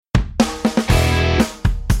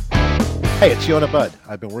Hey, it's ONPUD.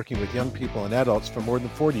 I've been working with young people and adults for more than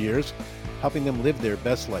 40 years, helping them live their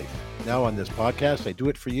best life. Now on this podcast, I do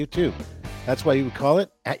it for you too. That's why we call it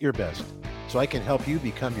At Your Best, so I can help you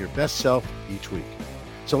become your best self each week.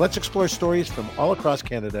 So let's explore stories from all across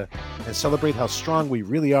Canada and celebrate how strong we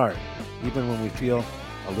really are, even when we feel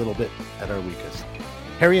a little bit at our weakest.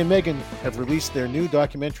 Harry and Meghan have released their new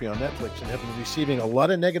documentary on Netflix and have been receiving a lot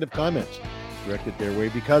of negative comments directed their way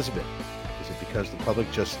because of it. Is it because the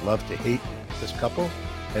public just love to hate this couple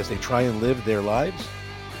as they try and live their lives?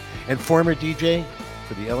 And former DJ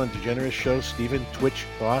for the Ellen DeGeneres show, Stephen Twitch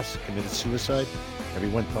Boss, committed suicide.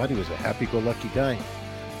 Everyone thought he was a happy-go-lucky guy.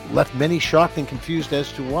 Left many shocked and confused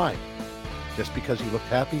as to why. Just because he looked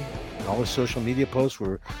happy and all his social media posts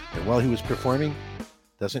were, and while he was performing,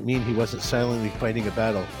 doesn't mean he wasn't silently fighting a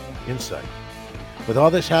battle inside. With all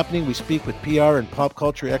this happening, we speak with PR and pop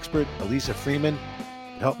culture expert Elissa Freeman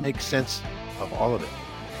to help make sense of all of it.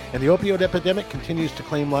 And the opioid epidemic continues to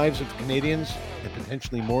claim lives of Canadians and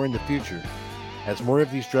potentially more in the future as more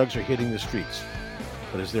of these drugs are hitting the streets.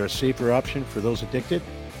 But is there a safer option for those addicted?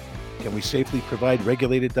 Can we safely provide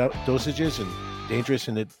regulated dosages and dangerous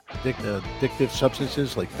and addictive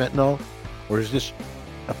substances like fentanyl? Or is this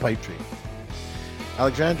a pipe dream?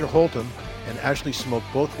 Alexandra Holtom and Ashley Smoke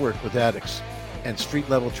both work with addicts and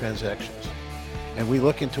street-level transactions. And we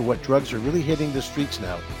look into what drugs are really hitting the streets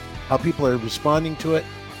now, how people are responding to it,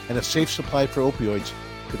 and a safe supply for opioids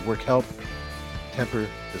could help temper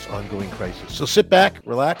this ongoing crisis. So sit back,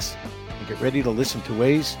 relax, and get ready to listen to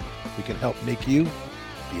ways we can help make you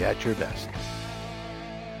be at your best.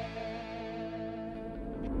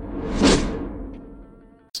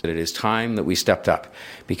 That it is time that we stepped up,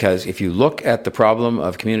 because if you look at the problem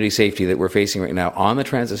of community safety that we're facing right now on the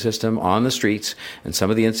transit system, on the streets, and some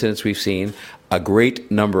of the incidents we've seen, a great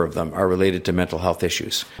number of them are related to mental health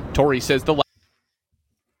issues. Tory says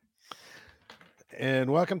And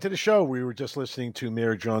welcome to the show. We were just listening to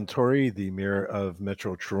Mayor John Tory, the mayor of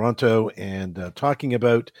Metro Toronto, and talking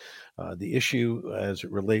about the issue as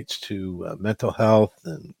it relates to mental health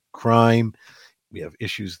and crime. We have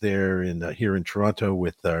issues there here in Toronto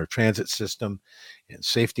with our transit system and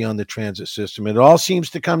safety on the transit system. It all seems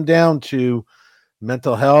to come down to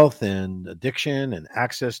mental health and addiction and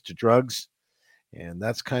access to drugs. And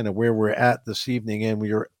that's kind of where we're at this evening. And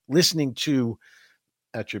we are listening to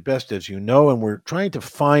At Your Best, as you know, and we're trying to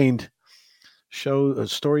find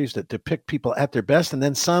stories that depict people at their best, and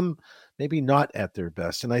then some maybe not at their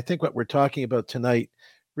best. And I think what we're talking about tonight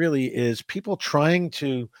really is people trying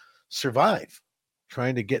to survive,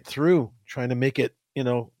 trying to get through, trying to make it,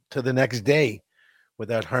 to the next day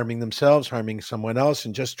without harming themselves, harming someone else,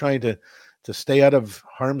 and just trying to stay out of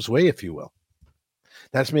harm's way, if you will.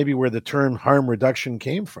 That's maybe where the term harm reduction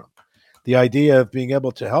came from. The idea of being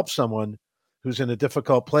able to help someone who's in a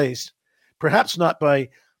difficult place, perhaps not by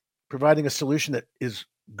providing a solution that is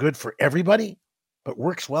good for everybody, but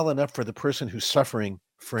works well enough for the person who's suffering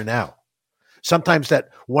for now. Sometimes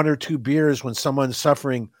that one or two beers when someone's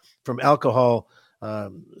suffering from alcohol,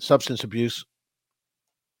 substance abuse,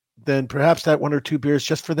 then perhaps that one or two beers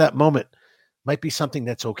just for that moment might be something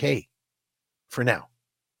that's okay for now,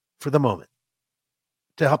 for the moment,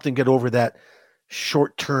 to help them get over that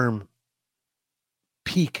short-term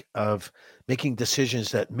peak of making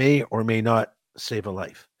decisions that may or may not save a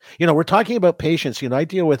life. We're talking about patients. I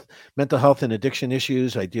deal with mental health and addiction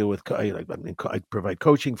issues. I provide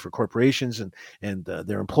coaching for corporations and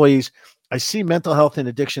their employees. I see mental health and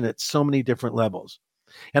addiction at so many different levels.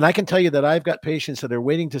 And I can tell you that I've got patients that are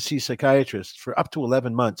waiting to see psychiatrists for up to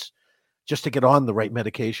 11 months just to get on the right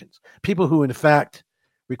medications. People who, in fact,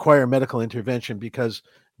 require medical intervention because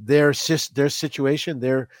their situation,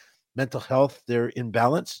 their mental health, their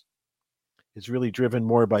imbalance is really driven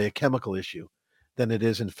more by a chemical issue than it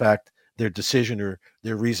is, in fact, their decision or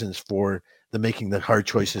their reasons for making the hard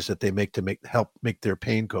choices that they make to help make their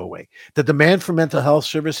pain go away. The demand for mental health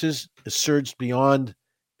services has surged beyond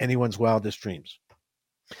anyone's wildest dreams.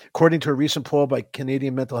 According to a recent poll by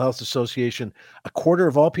Canadian Mental Health Association, a quarter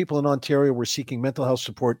of all people in Ontario were seeking mental health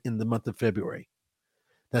support in the month of February.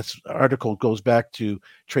 That article goes back to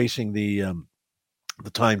tracing the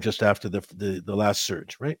time just after the last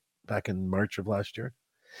surge, right? Back in March of last year.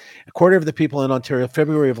 A quarter of the people in Ontario,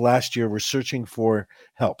 February of last year, were searching for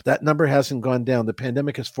help. That number hasn't gone down. The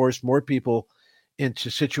pandemic has forced more people into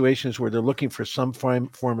situations where they're looking for some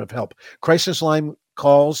form of help. Crisis line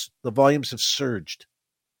calls, the volumes have surged.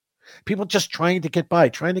 People just trying to get by,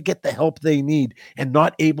 trying to get the help they need and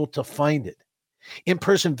not able to find it.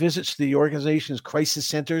 In-person visits to the organization's crisis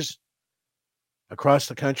centers across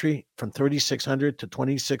the country from 3,600 to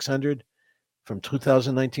 2,600 from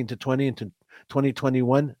 2019 to 20 and to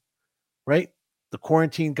 2021 right? The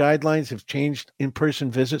quarantine guidelines have changed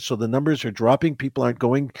in-person visits, so the numbers are dropping. People aren't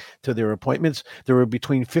going to their appointments. There were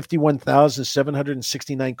between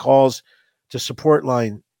 51,769 calls to support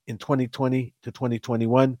line in 2020 to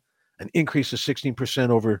 2021, an increase of 16%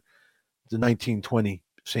 over the 1920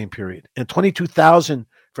 same period, and 22,000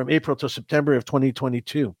 from April to September of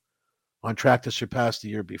 2022, on track to surpass the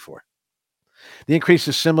year before. The increase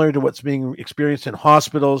is similar to what's being experienced in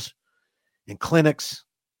hospitals, in clinics,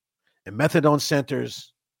 in methadone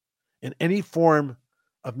centers, in any form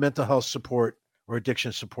of mental health support or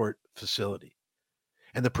addiction support facility.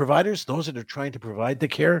 And the providers, those that are trying to provide the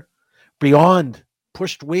care,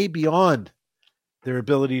 pushed way beyond their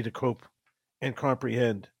ability to cope and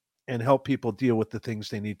comprehend and help people deal with the things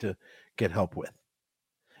they need to get help with.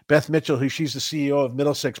 Beth Mitchell, she's the CEO of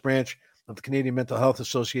Middlesex branch of the Canadian Mental Health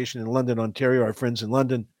Association in London, Ontario, our friends in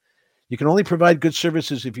London. You can only provide good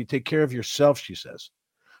services if you take care of yourself, she says.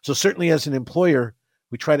 So certainly as an employer,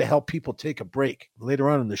 we try to help people take a break. Later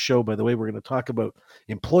on in the show, by the way, we're going to talk about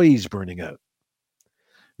employees burning out.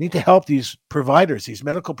 We need to help these providers, these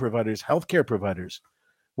medical providers, healthcare providers,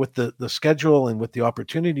 with the schedule and with the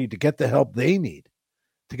opportunity to get the help they need,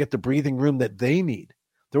 to get the breathing room that they need.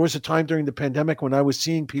 There was a time during the pandemic when I was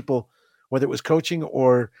seeing people, whether it was coaching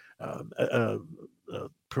or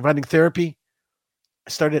providing therapy. I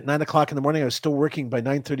started at 9 o'clock in the morning. I was still working by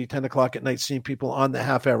 9:30, 10 o'clock at night, seeing people on the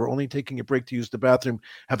half hour, only taking a break to use the bathroom,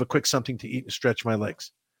 have a quick something to eat and stretch my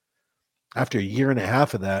legs. After a year and a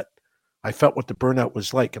half of that, I felt what the burnout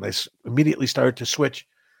was like. And I immediately started to switch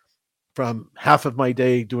from half of my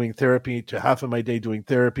day doing therapy to half of my day doing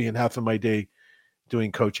therapy and half of my day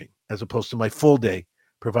doing coaching, as opposed to my full day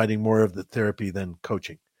providing more of the therapy than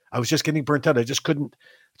coaching. I was just getting burnt out. I just couldn't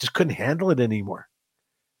handle it anymore.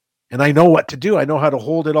 And I know what to do. I know how to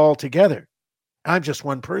hold it all together. I'm just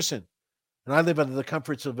one person. And I live under the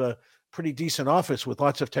comforts of a pretty decent office with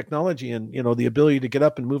lots of technology and, the ability to get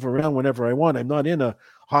up and move around whenever I want. I'm not in a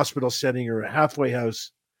hospital setting or a halfway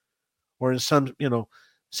house or in some,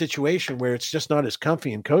 situation where it's just not as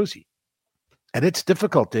comfy and cozy. And it's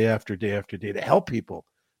difficult day after day after day to help people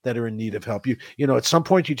that are in need of help. At some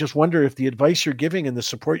point you just wonder if the advice you're giving and the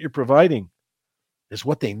support you're providing is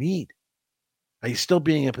what they need. Are you still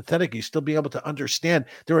being empathetic? Are you still being able to understand?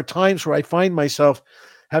 There are times where I find myself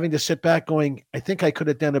having to sit back going, I think I could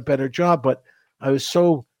have done a better job, but I was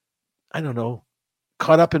so,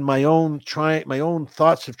 caught up in my own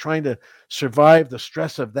thoughts of trying to survive the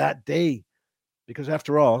stress of that day. Because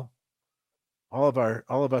after all of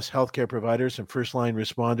us healthcare providers and first line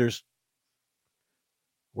responders,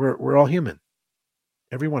 we're all human.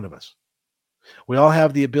 Every one of us. We all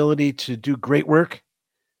have the ability to do great work,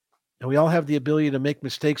 and we all have the ability to make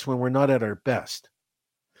mistakes when we're not at our best.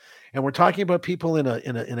 And we're talking about people in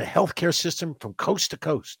a healthcare system from coast to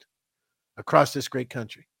coast across this great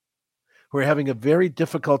country who are having a very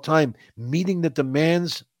difficult time meeting the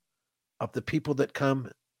demands of the people that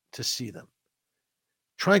come to see them.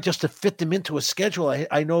 Trying just to fit them into a schedule.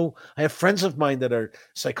 I know I have friends of mine that are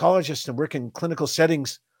psychologists and work in clinical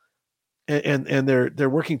settings, and they're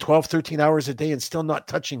working 12, 13 hours a day and still not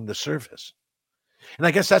touching the surface. And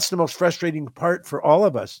I guess that's the most frustrating part for all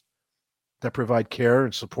of us that provide care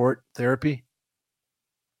and support therapy.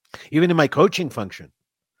 Even in my coaching function,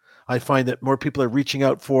 I find that more people are reaching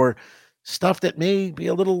out for stuff that may be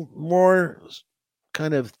a little more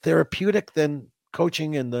kind of therapeutic than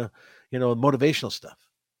coaching and the, motivational stuff.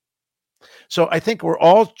 So I think we're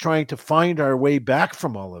all trying to find our way back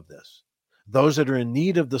from all of this. Those that are in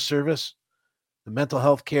need of the service, the mental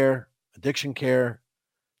health care, addiction care,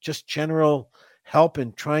 just general help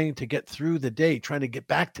in trying to get through the day, trying to get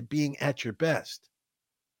back to being at your best.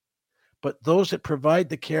 But those that provide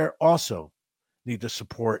the care also need the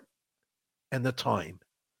support and the time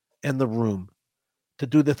and the room to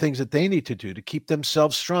do the things that they need to do to keep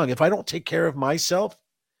themselves strong. If I don't take care of myself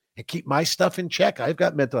and keep my stuff in check, I've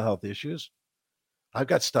got mental health issues. I've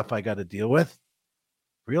got stuff I got to deal with,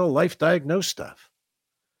 real life diagnosed stuff.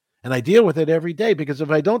 And I deal with it every day, because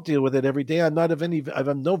if I don't deal with it every day, I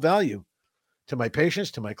have no value to my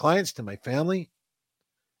patients, to my clients, to my family,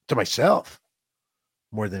 to myself,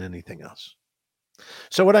 more than anything else.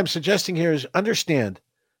 So what I'm suggesting here is understand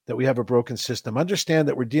that we have a broken system. Understand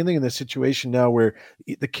that we're dealing in a situation now where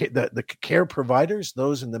the care providers,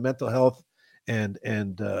 those in the mental health and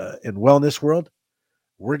wellness world,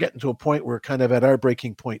 we're getting to a point where we're kind of at our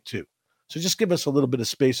breaking point too. So just give us a little bit of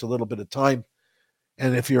space, a little bit of time.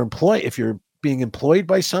 And if you're being employed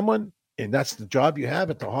by someone, and that's the job you have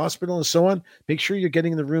at the hospital and so on, make sure you're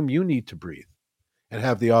getting the room you need to breathe and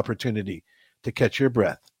have the opportunity to catch your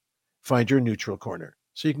breath, find your neutral corner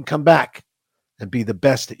so you can come back and be the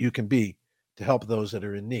best that you can be to help those that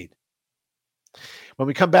are in need. When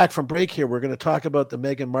we come back from break here, we're going to talk about the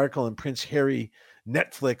Meghan Markle and Prince Harry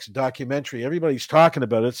Netflix documentary. Everybody's talking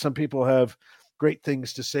about it. Some people have great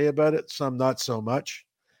things to say about it, some not so much.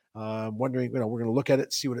 I'm wondering, we're going to look at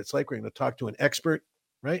it, see what it's like. We're going to talk to an expert,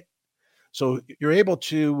 right? So you're able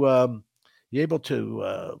to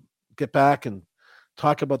get back and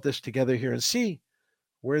talk about this together here and see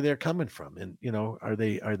where they're coming from. And, are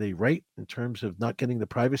they right in terms of not getting the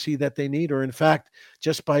privacy that they need? Or in fact,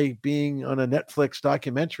 just by being on a Netflix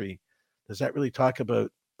documentary, does that really talk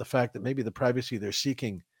about the fact that maybe the privacy they're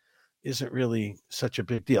seeking isn't really such a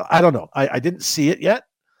big deal? I don't know. I didn't see it yet.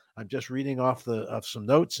 I'm just reading off some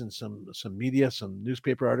notes and some media, some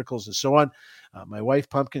newspaper articles and so on. My wife,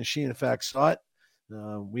 Pumpkin, she in fact saw it.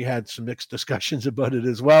 We had some mixed discussions about it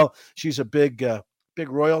as well. She's a big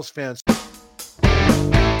Royals fan.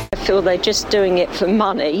 I feel they're just doing it for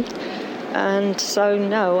money, and so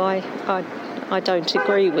no, I don't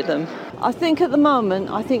agree with them. I think at the moment,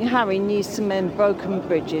 Harry needs to mend broken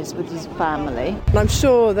bridges with his family. I'm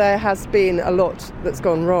sure there has been a lot that's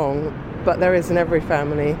gone wrong, but there is in every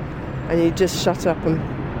family, and you just shut up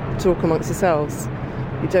and talk amongst yourselves.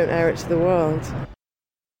 You don't air it to the world.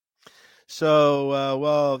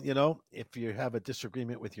 So, if you have a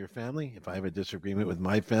disagreement with your family, if I have a disagreement with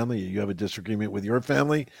my family, or you have a disagreement with your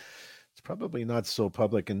family, it's probably not so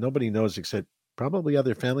public, and nobody knows except probably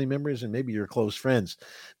other family members and maybe your close friends.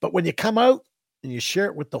 But when you come out and you share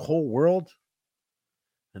it with the whole world,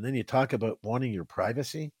 and then you talk about wanting your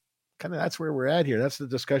privacy, kind of that's where we're at here. That's the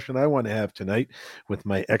discussion I want to have tonight with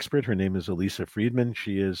my expert. Her name is Elissa Freeman.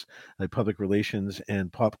 She is a public relations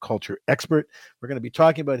and pop culture expert. We're going to be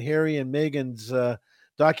talking about Harry and Meghan's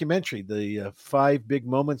documentary, the 5 big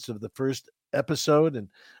moments of the first episode, and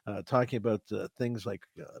talking about things like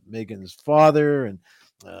Meghan's father and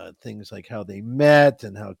things like how they met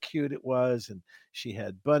and how cute it was. And she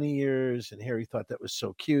had bunny ears, and Harry thought that was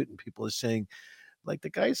so cute. And people are saying, like,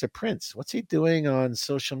 the guy's a prince. What's he doing on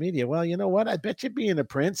social media? Well, you know what? I bet you being a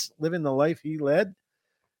prince, living the life he led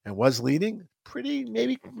and was leading, pretty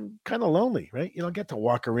maybe kind of lonely, right? You don't get to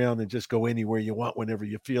walk around and just go anywhere you want whenever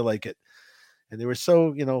you feel like it. And they were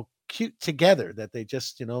so, cute together that they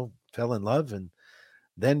just, fell in love and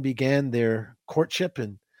then began their courtship.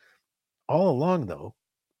 And all along, though,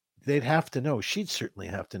 they'd have to know, she'd certainly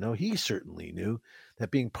have to know, he certainly knew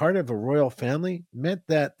that being part of a royal family meant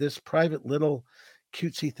that this private little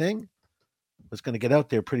cutesy thing was going to get out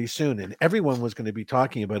there pretty soon, and everyone was going to be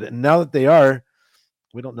talking about it. And now that they are,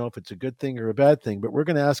 we don't know if it's a good thing or a bad thing, but we're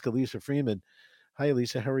going to ask Elissa Freeman. Hi,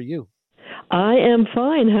 Elissa. How are you? I am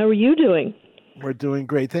fine. How are you doing? We're doing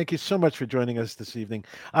great. Thank you so much for joining us this evening.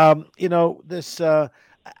 This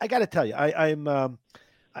I got to tell you,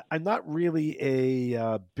 I'm not really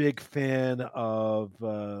a big fan of,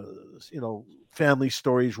 family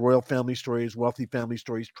stories, royal family stories, wealthy family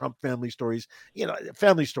stories, Trump family stories,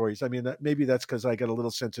 family stories. I mean, maybe that's because I got a little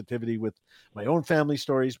sensitivity with my own family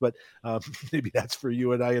stories, but maybe that's for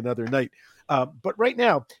you and I another night. But right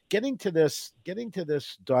now, getting to this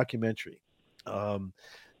documentary.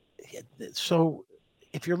 So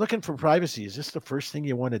if you're looking for privacy, is this the first thing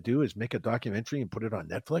you want to do, is make a documentary and put it on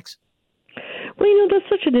Netflix? Well, that's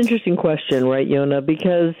such an interesting question, right, Yona?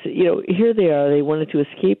 Because, here they are. They wanted to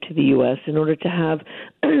escape to the U.S. in order to have,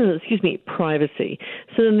 privacy.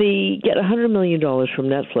 So then they get $100 million from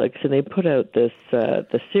Netflix, and they put out this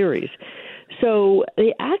the series. So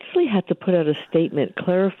they actually had to put out a statement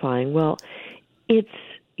clarifying, well, it's,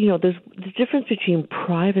 there's the difference between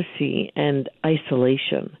privacy and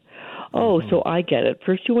isolation. Oh, so I get it.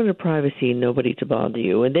 First you wanted privacy, nobody to bother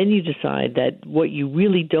you, and then you decide that what you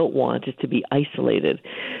really don't want is to be isolated.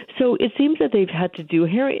 So it seems that they've had to do,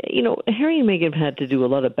 Harry and Meghan have had to do a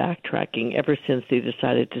lot of backtracking ever since they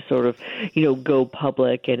decided to sort of, go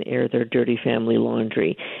public and air their dirty family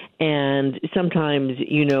laundry. And sometimes,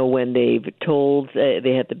 when they've told,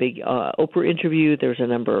 they had the big Oprah interview, there's a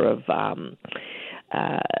number of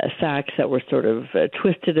facts that were sort of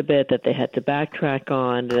twisted a bit that they had to backtrack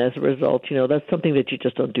on, and as a result, that's something that you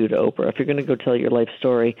just don't do to Oprah. If you're going to go tell your life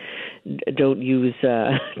story, don't use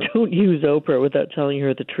Oprah without telling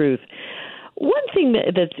her the truth. One thing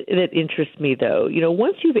that interests me, though,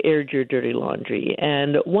 once you've aired your dirty laundry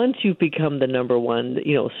and once you've become the number one,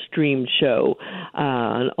 streamed show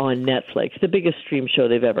on Netflix, the biggest stream show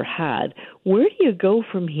they've ever had, where do you go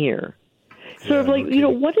from here? Sort of like,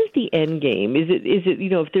 what is the end game? Is it,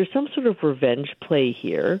 if there's some sort of revenge play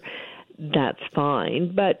here, that's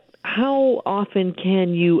fine. But how often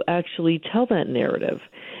can you actually tell that narrative?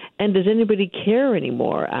 And does anybody care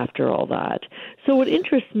anymore after all that? So what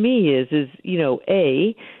interests me is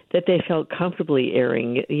A, that they felt comfortably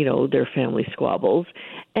airing, their family squabbles?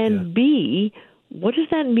 And B, what does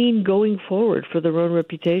that mean going forward for their own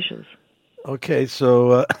reputations? Okay,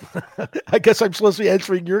 so I guess I'm supposed to be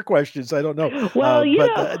answering your questions. I don't know. Well,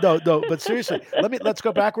 no. But seriously, let's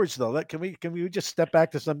go backwards though. Can we just step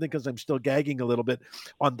back to something, because I'm still gagging a little bit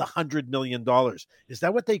on the $100 million? Is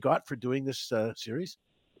that what they got for doing this series?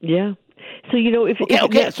 Yeah. So if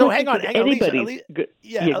okay. So hang on, anybody, go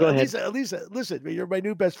ahead. Elissa, listen, you're my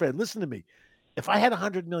new best friend. Listen to me. If I had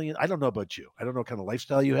 $100 million, I don't know about you. I don't know what kind of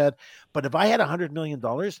lifestyle you had, but if I had $100 million,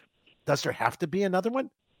 does there have to be another one?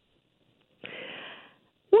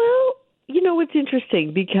 Well, it's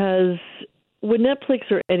interesting, because when Netflix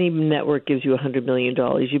or any network gives you $100 million,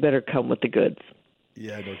 you better come with the goods.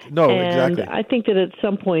 Yeah, no, exactly. And I think that at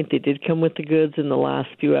some point they did come with the goods in the last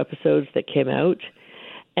few episodes that came out.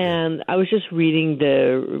 And I was just reading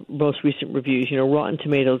the most recent reviews. Rotten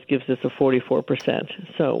Tomatoes gives this a 44%.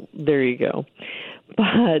 So there you go.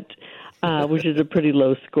 But which is a pretty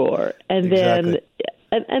low score. And exactly.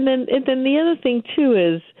 then the other thing too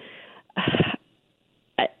is,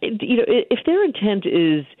 if their intent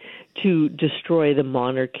is to destroy the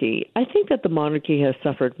monarchy, I think that the monarchy has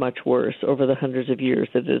suffered much worse over the hundreds of years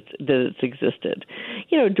that it's existed.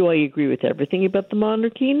 Do I agree with everything about the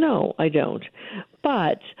monarchy? No, I don't.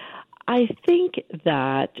 But I think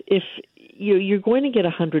that if you're going to get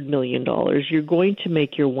 $100 million, you're going to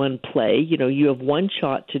make your one play. You have one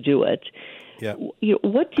shot to do it. Yeah.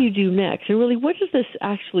 What do you do next? And really, what does this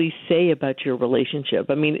actually say about your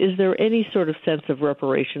relationship? I mean, is there any sort of sense of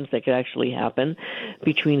reparations that could actually happen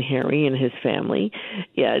between Harry and his family?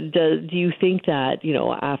 Yeah. Do you think that,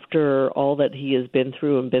 after all that he has been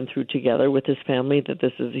through together with his family, that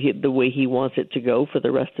this is the way he wants it to go for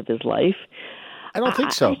the rest of his life? I don't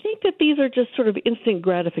think so. I think that these are just sort of instant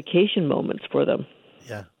gratification moments for them.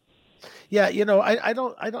 Yeah. Yeah, I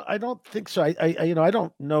don't think so. I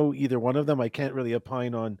don't know either one of them. I can't really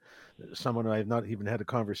opine on someone I have not even had a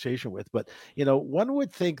conversation with. But one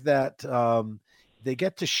would think that they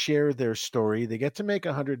get to share their story. They get to make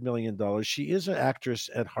 $100 million. She is an actress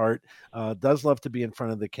at heart. Does love to be in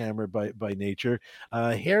front of the camera by nature.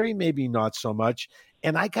 Harry, maybe not so much.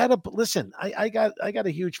 And I gotta listen. I got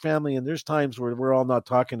a huge family, and there's times where we're all not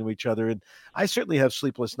talking to each other, and I certainly have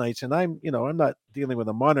sleepless nights. And I'm not dealing with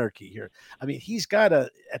a monarchy here. I mean, he's got at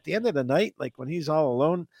the end of the night, like when he's all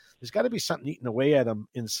alone, there's got to be something eating away at him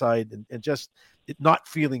inside, and just it not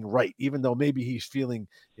feeling right, even though maybe he's feeling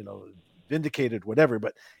vindicated, whatever.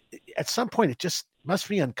 But at some point, it just must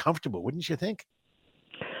be uncomfortable, wouldn't you think?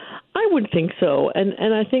 I would think so.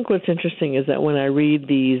 And I think what's interesting is that when I read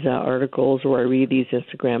these articles or I read these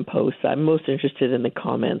Instagram posts, I'm most interested in the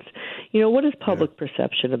comments. What is public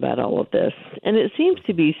perception about all of this? And it seems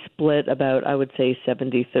to be split about, I would say,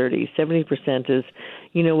 70-30. 70% is,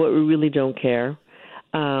 what, we really don't care.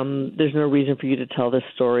 There's no reason for you to tell this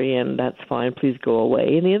story, and that's fine. Please go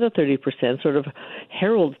away. And the other 30% sort of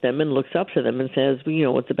heralds them and looks up to them and says,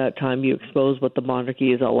 it's about time you expose what the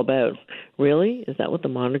monarchy is all about. Really? Is that what the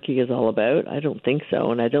monarchy is all about? I don't think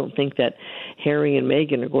so. And I don't think that Harry and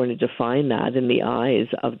Meghan are going to define that in the eyes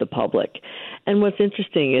of the public. And what's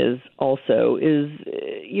interesting is also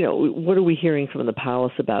what are we hearing from the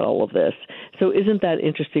palace about all of this? So isn't that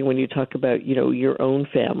interesting when you talk about, your own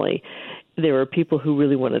family? There are people who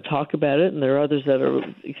really want to talk about it, and there are others that are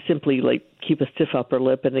simply keep a stiff upper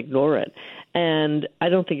lip and ignore it. And I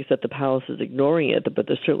don't think it's that the palace is ignoring it, but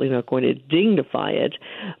they're certainly not going to dignify it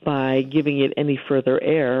by giving it any further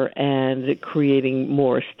air and creating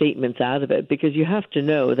more statements out of it. Because you have to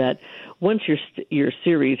know that once your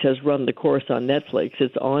series has run the course on Netflix,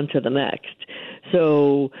 it's on to the next.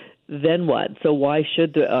 So then what? So why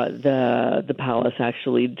should the palace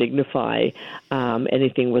actually dignify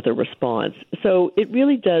anything with a response? So it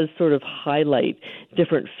really does sort of highlight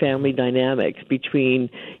different family dynamics between,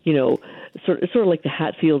 sort of like the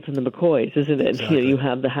Hatfields and the McCoys, isn't it? Exactly. You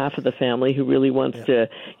have the half of the family who really wants to,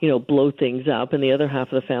 blow things up, and the other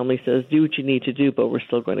half of the family says, do what you need to do, but we're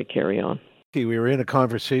still going to carry on. We were in a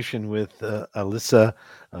conversation with Elissa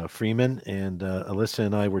Freeman, and Elissa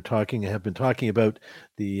and I have been talking about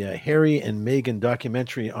the Harry and Meghan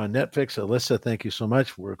documentary on Netflix. Elissa, thank you so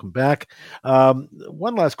much. Welcome back.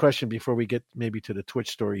 One last question before we get maybe to the Twitch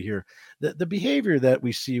story here. The behavior that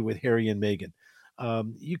we see with Harry and Meghan,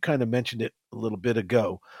 you kind of mentioned it a little bit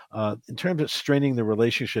ago, in terms of straining the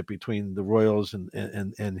relationship between the royals and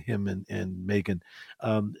him and Meghan.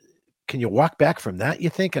 Can you walk back from that, you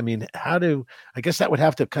think? I mean, I guess that would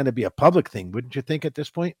have to kind of be a public thing, wouldn't you think, at this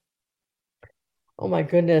point? Oh my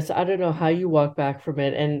goodness, I don't know how you walk back from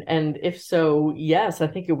it. And if so, yes, I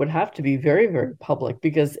think it would have to be very, very public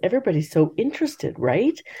because everybody's so interested,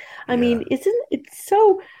 right? I Yeah, mean, isn't it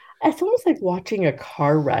so it's almost like watching a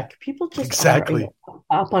car wreck. People just are, exactly.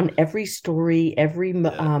 up on every story, every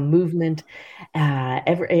Yeah. movement,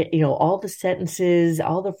 all the sentences,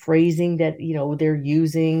 all the phrasing that, they're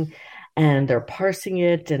using and they're parsing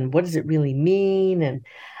it and what does it really mean?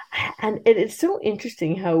 And it's so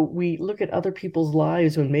interesting how we look at other people's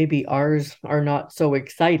lives when maybe ours are not so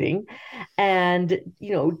exciting and,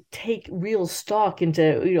 take real stock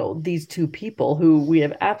into, these two people who we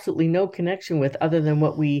have absolutely no connection with other than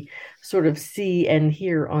what we sort of see and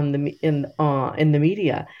hear on in the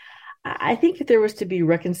media. I think if there was to be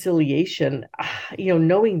reconciliation,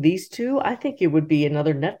 knowing these two, I think it would be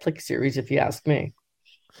another Netflix series, if you ask me.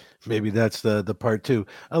 Maybe that's the part two.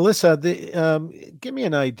 Alyssa, give me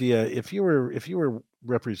an idea if you were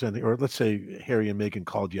representing, or let's say Harry and Meghan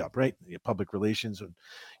called you up, right? Public relations,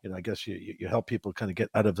 and I guess you help people kind of get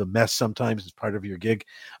out of the mess sometimes as part of your gig.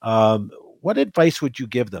 What advice would you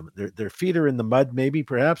give them? Their feet are in the mud, maybe,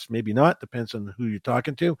 perhaps, maybe not. Depends on who you're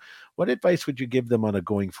talking to. What advice would you give them on a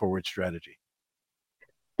going forward strategy?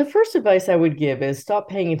 The first advice I would give is stop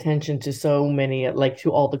paying attention to so many, like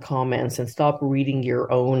to all the comments and stop reading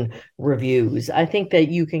your own reviews. I think that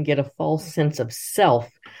you can get a false sense of self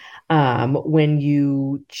when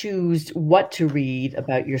you choose what to read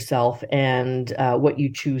about yourself and what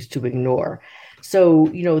you choose to ignore. So,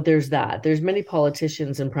 there's that. There's many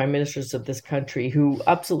politicians and prime ministers of this country who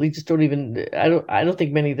absolutely just don't even, I don't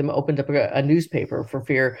think many of them opened up a newspaper for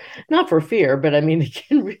fear, not for fear, but I mean, it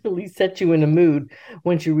can really set you in a mood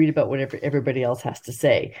once you read about whatever everybody else has to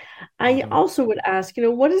say. I Hmm. also would ask,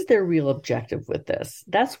 what is their real objective with this?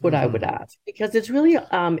 That's what I would Hmm. ask because it's really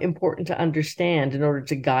important to understand in order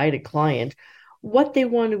to guide a client what they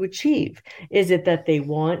want to achieve. Is it that they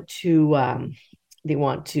want to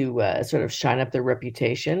sort of shine up their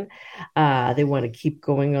reputation. They want to keep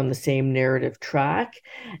going on the same narrative track.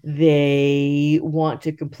 They want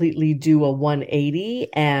to completely do a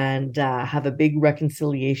 180 and have a big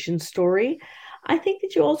reconciliation story. I think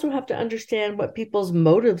that you also have to understand what people's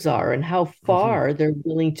motives are and how Hmm. far they're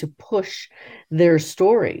willing to push their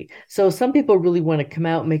story. So some people really want to come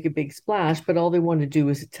out and make a big splash, but all they want to do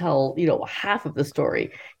is tell, half of the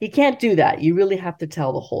story. You can't do that. You really have to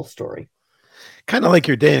tell the whole story. Kind of like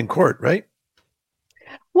your day in court, right?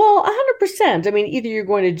 Well, 100%. I mean, either you're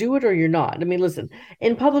going to do it or you're not. I mean, listen,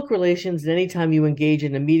 in public relations, anytime you engage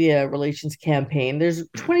in a media relations campaign, there's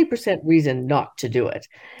 20% reason not to do it.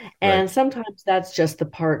 Right. And sometimes that's just the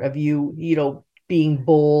part of you, being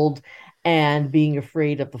bold and being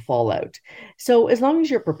afraid of the fallout. So as long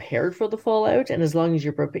as you're prepared for the fallout and as long as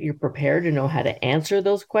you're prepared to know how to answer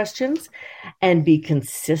those questions and be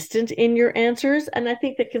consistent in your answers, and I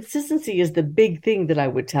think that consistency is the big thing that I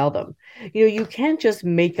would tell them. You can't just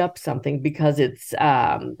make up something because it's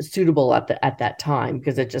suitable at that time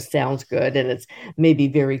because it just sounds good and it's maybe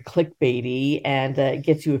very clickbaity and it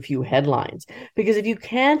gets you a few headlines. Because if you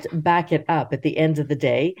can't back it up at the end of the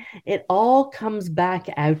day, it all comes back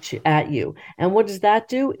at you. And what does that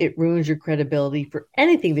do? It ruins your credibility for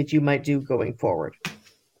anything that you might do going forward.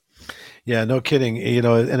 Yeah, no kidding.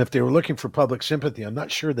 And if they were looking for public sympathy, I'm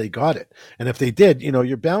not sure they got it. And if they did,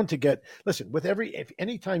 you're bound to get, listen, if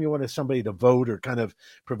anytime you want somebody to vote or kind of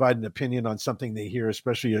provide an opinion on something they hear,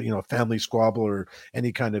 especially, a family squabble or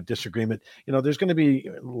any kind of disagreement, there's going to be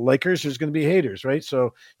likers, there's going to be haters, right?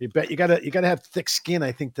 So you gotta have thick skin,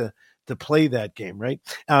 I think, to play that game, right?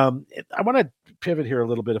 I want to pivot here a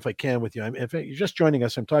little bit, if I can, with you. If you're just joining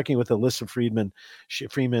us, I'm talking with Elissa Freeman.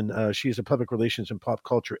 She's a public relations and pop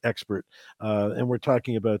culture expert, and we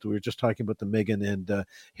were just talking about the Meghan and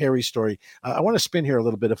Harry story. I want to spin here a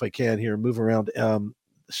little bit, if I can, here, move around.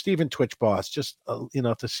 Stephen Twitch Boss, just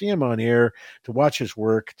to see him on air, to watch his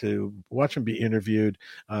work, to watch him be interviewed,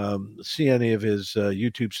 see any of his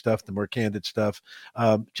YouTube stuff, the more candid stuff.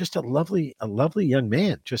 Just a lovely young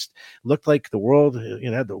man. Just looked like the world,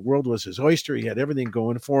 the world was his oyster. He had everything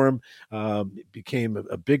going for him. Became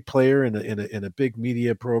a big player in a big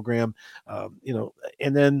media program.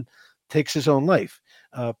 And then takes his own life.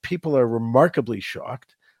 People are remarkably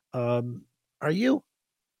shocked. Are you?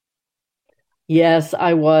 Yes,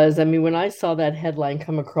 I was. I mean, when I saw that headline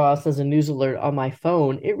come across as a news alert on my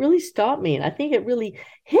phone, it really stopped me. And I think it really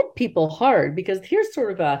hit people hard because here's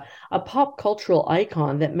sort of a pop cultural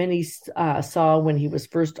icon that many saw when he was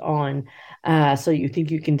first on So You Think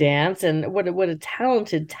You Can Dance. And what a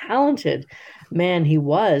talented man he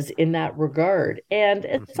was in that regard. And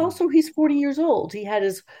it's Mhm. also, he's 40 years old. He had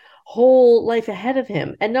his whole life ahead of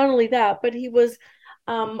him. And not only that, but he was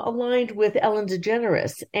aligned with Ellen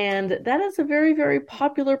DeGeneres. And that is a very, very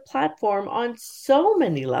popular platform on so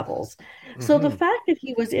many levels. So the fact that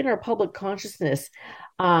he was in our public consciousness,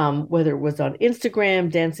 whether it was on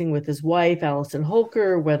Instagram, dancing with his wife, Alison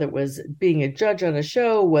Holker, whether it was being a judge on a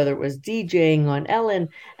show, whether it was DJing on Ellen,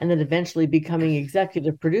 and then eventually becoming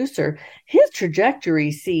executive producer, his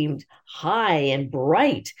trajectory seemed high and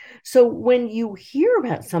bright. So when you hear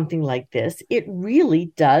about something like this, it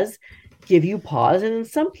really does give you pause and in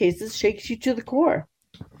some cases shakes you to the core.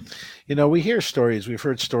 We hear stories. We've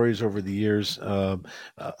heard stories over the years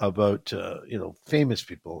about famous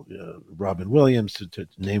people, Robin Williams to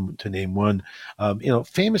name one.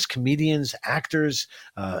 Famous comedians, actors,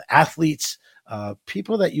 athletes.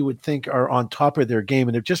 People that you would think are on top of their game.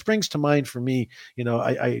 And it just brings to mind for me,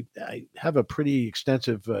 I have a pretty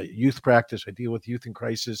extensive youth practice. I deal with youth in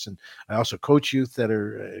crisis, and I also coach youth that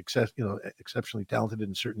are exceptionally talented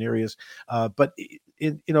in certain areas. But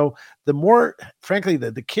the more, frankly,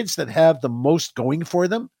 the kids that have the most going for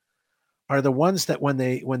them are the ones that when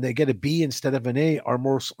they get a B instead of an A are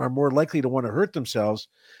more likely to want to hurt themselves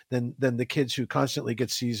than the kids who constantly get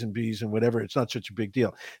C's and B's and whatever. It's not such a big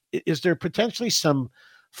deal. Is there potentially some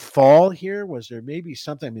fall here? Was there maybe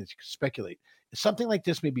something? I mean, you can speculate. Is something like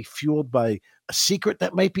this maybe fueled by a secret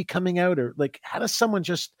that might be coming out, or like how does someone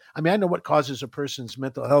just? I mean, I know what causes a person's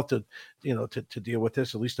mental health to deal with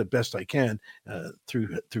this, at least the best I can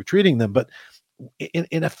through treating them, but.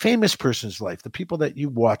 In a famous person's life, the people that you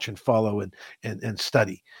watch and follow and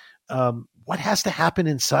study, what has to happen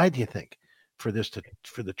inside, do you think, for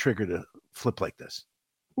the trigger to flip like this?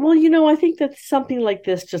 Well, I think that something like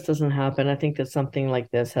this just doesn't happen. I think that something like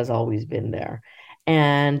this has always been there.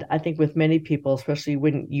 And I think with many people, especially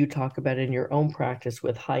when you talk about it in your own practice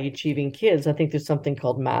with high achieving kids, I think there's something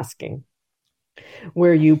called masking,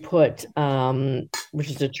 where you put, which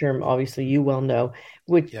is a term obviously you well know,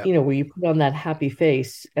 which where you put on that happy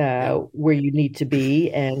face where you need to be,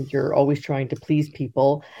 and you're always trying to please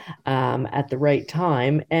people at the right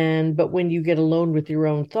time. But when you get alone with your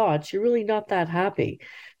own thoughts, you're really not that happy.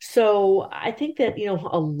 So I think that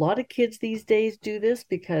a lot of kids these days do this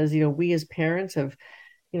because we as parents have,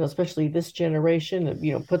 especially this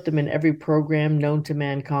generation, put them in every program known to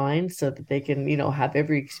mankind so that they can, have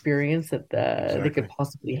every experience that they could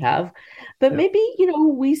possibly have. But maybe,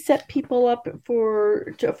 we set people up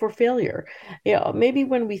for failure. Maybe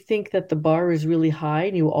when we think that the bar is really high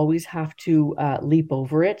and you always have to leap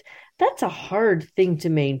over it, that's a hard thing to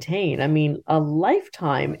maintain. I mean, a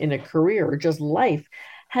lifetime in a career, or just life,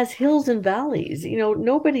 has hills and valleys.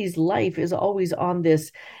 Nobody's life is always on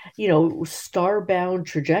this, star-bound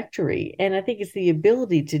trajectory. And I think it's the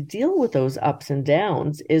ability to deal with those ups and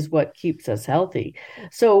downs is what keeps us healthy.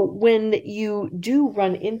 So when you do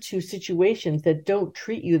run into situations that don't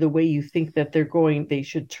treat you the way you think that they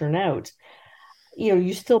should turn out,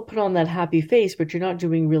 you still put on that happy face, but you're not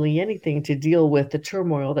doing really anything to deal with the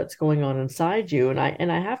turmoil that's going on inside you. And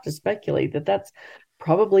I have to speculate that that's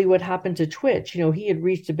probably what happened to Twitch. He had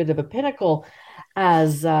reached a bit of a pinnacle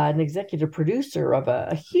as an executive producer of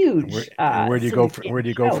a huge. Where do you go? Where do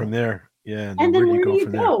you go from there? Yeah, and then where do you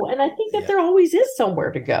go? And I think that there always is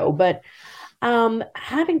somewhere to go, but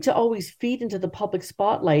having to always feed into the public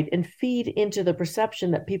spotlight and feed into the perception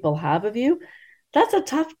that people have of you, that's a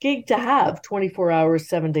tough gig to have 24 hours,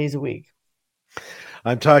 7 days a week.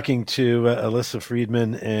 I'm talking to Elissa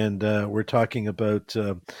Freeman, and we're talking about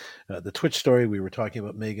the Twitch story. We were talking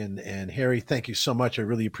about Meghan and Harry. Thank you so much. I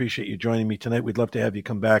really appreciate you joining me tonight. We'd love to have you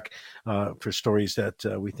come back for stories that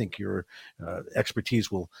we think your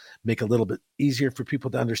expertise will make a little bit easier for people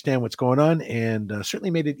to understand what's going on, and certainly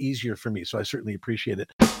made it easier for me. So I certainly appreciate it.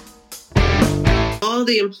 All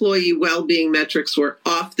the employee well-being metrics were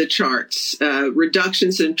off the charts.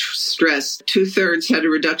 Reductions in stress. 2/3 had a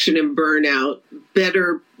reduction in burnout.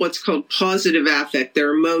 Better what's called positive affect,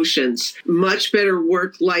 their emotions. Much better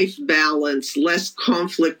work-life balance. Less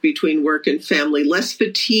conflict between work and family. Less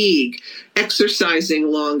fatigue.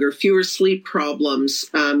 Exercising longer. Fewer sleep problems.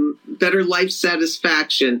 Better life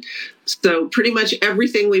satisfaction. So pretty much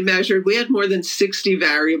everything we measured, we had more than 60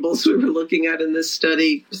 variables we were looking at in this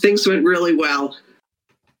study. Things went really well.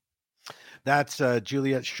 That's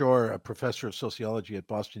Juliet Shore, a professor of sociology at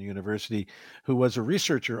Boston University, who was a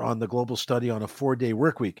researcher on the global study on a 4-day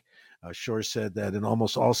work week. Shore said that in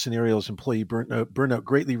almost all scenarios, employee burnout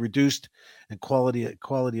greatly reduced and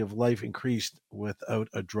quality of life increased without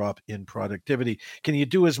a drop in productivity. Can you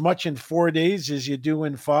do as much in 4 days as you do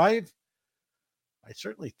in 5? I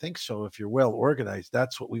certainly think so if you're well organized.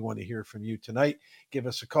 That's what we want to hear from you tonight. Give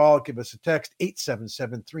us a call, give us a text,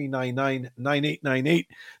 877-399-9898.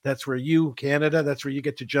 That's where you, Canada, that's where you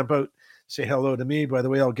get to jump out, say hello to me. By the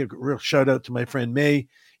way, I'll give a real shout out to my friend May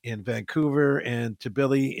in Vancouver, and to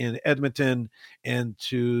Billy in Edmonton, and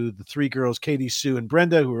to the three girls, Katie, Sue, and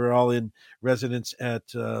Brenda, who are all in residence at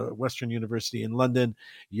Western University in London.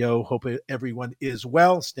 Yo, hope everyone is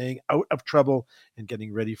well, staying out of trouble, and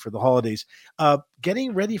getting ready for the holidays.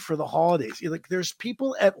 Getting ready for the holidays. Like, there's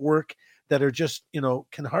people at work that are just,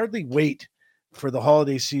 can hardly wait for the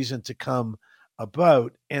holiday season to come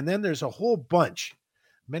about. And then there's a whole bunch,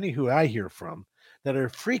 many who I hear from, that are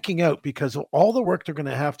freaking out because of all the work they're going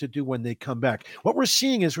to have to do when they come back. What we're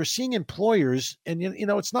seeing employers, and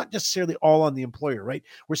it's not necessarily all on the employer, right?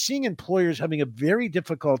 We're seeing employers having a very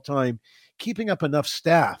difficult time keeping up enough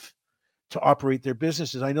staff to operate their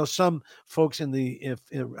businesses. I know some folks in the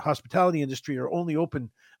hospitality industry are only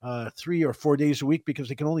open 3 or 4 days a week because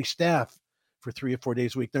they can only staff for 3 or 4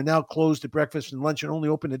 days a week. They're now closed at breakfast and lunch and only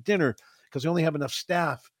open at dinner because they only have enough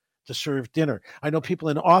staff to serve dinner. I know people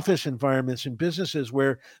in office environments and businesses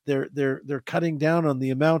where they're cutting down on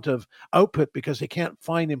the amount of output because they can't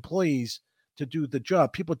find employees to do the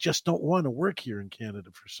job. People just don't want to work here in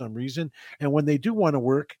Canada for some reason. And when they do want to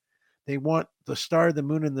work, they want the star, the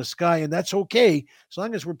moon, and the sky, and that's okay as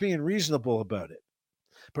long as we're being reasonable about it.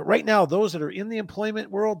 But right now, those that are in the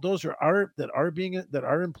employment world, those that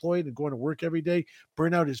are employed and going to work every day,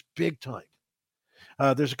 burnout is big time.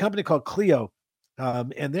 There's a company called Clio,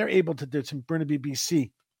 and they're able to do, it's in Burnaby,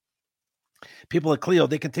 BC. People at Clio,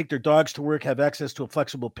 they can take their dogs to work, have access to a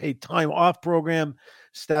flexible paid time off program.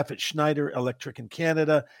 Staff at Schneider Electric in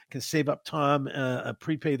Canada can save up time,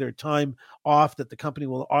 prepay their time off that the company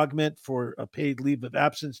will augment for a paid leave of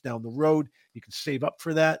absence down the road. You can save up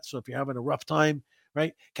for that. So if you're having a rough time,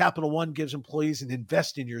 right? Capital One gives employees an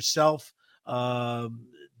invest in yourself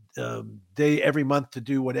day every month to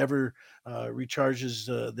do whatever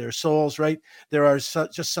recharges their souls, right? There are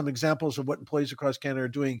just some examples of what employees across Canada are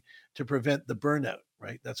doing to prevent the burnout,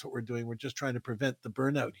 right? That's what we're doing. We're just trying to prevent the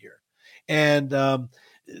burnout here. And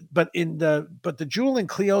but the jewel in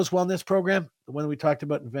Clio's wellness program, the one we talked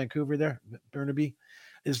about in Vancouver there, Burnaby,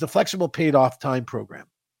 is the flexible paid off time program.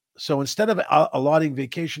 So instead of allotting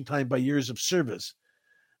vacation time by years of service,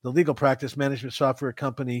 the legal practice management software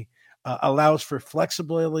company allows for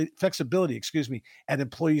flexibility, at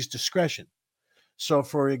employees' discretion. So,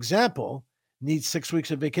 for example, need 6 weeks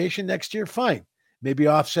of vacation next year? Fine. Maybe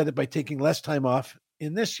offset it by taking less time off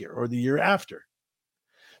in this year or the year after.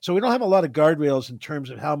 So we don't have a lot of guardrails in terms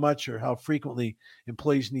of how much or how frequently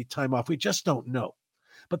employees need time off. We just don't know.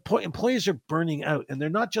 But employees are burning out, and they're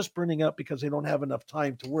not just burning out because they don't have enough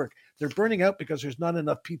time to work. They're burning out because there's not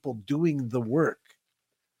enough people doing the work,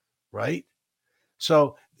 right?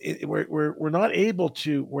 So we're not able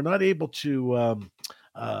to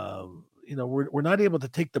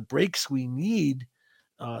take the breaks we need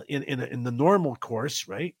in the normal course,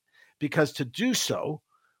 right? Because to do so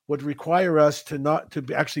would require us to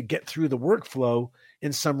actually get through the workflow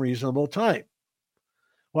in some reasonable time.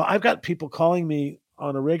 Well, I've got people calling me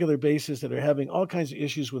on a regular basis that are having all kinds of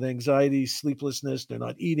issues with anxiety, sleeplessness. They're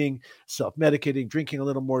not eating, self-medicating, drinking a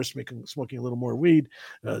little more, smoking a little more weed,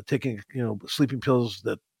 taking sleeping pills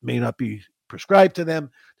that may not be prescribed to them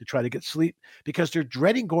to try to get sleep because they're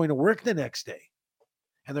dreading going to work the next day.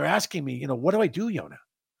 And they're asking me, what do I do, Yona?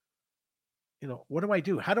 What do I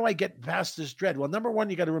do? How do I get past this dread? Well, number one,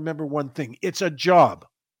 you got to remember one thing. It's a job.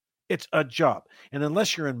 It's a job. And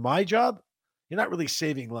unless you're in my job, you're not really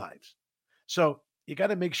saving lives. So you got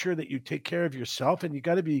to make sure that you take care of yourself, and you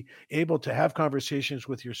got to be able to have conversations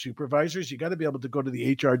with your supervisors. You got to be able to go to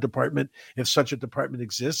the HR department if such a department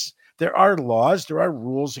exists. There are laws, there are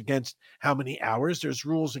rules against how many hours. There's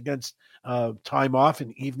rules against time off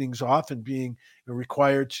and evenings off and being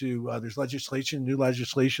required to. There's new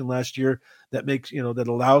legislation last year that makes that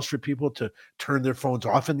allows for people to turn their phones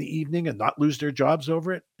off in the evening and not lose their jobs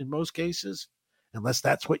over it in most cases, unless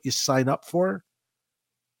that's what you sign up for.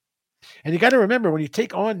 And you got to remember, when you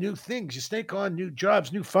take on new things, you take on new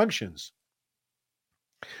jobs, new functions,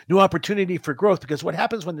 new opportunity for growth. Because what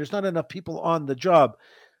happens when there's not enough people on the job,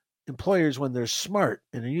 employers, when they're smart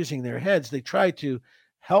and they're using their heads, they try to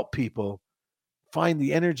help people find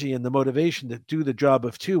the energy and the motivation to do the job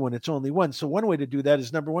of two when it's only one. So one way to do that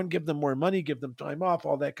is, number one, give them more money, give them time off,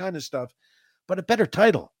 all that kind of stuff, but a better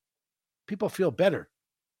title. People feel better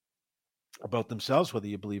about themselves, whether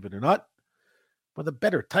you believe it or not, with a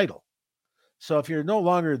better title. So if you're no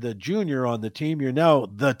longer the junior on the team, you're now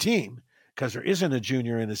the team, because there isn't a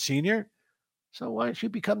junior and a senior. So why don't you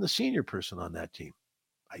become the senior person on that team?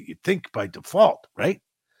 You'd think by default, right?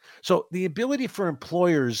 So the ability for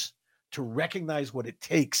employers to recognize what it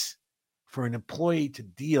takes for an employee to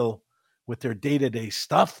deal with their day-to-day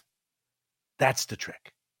stuff, that's the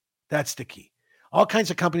trick. That's the key. All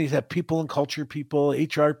kinds of companies have people and culture people,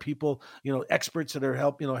 HR people, experts that are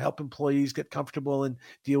help employees get comfortable and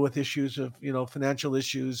deal with issues of, financial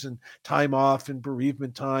issues and time off and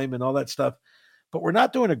bereavement time and all that stuff. But we're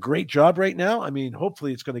not doing a great job right now. I mean,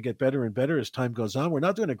 hopefully it's going to get better and better as time goes on. We're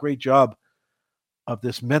not doing a great job of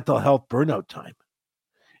this mental health burnout time.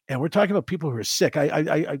 And we're talking about people who are sick.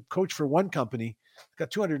 I coach for one company,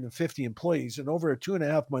 got 250 employees, and over a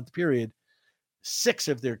 2.5-month period, 6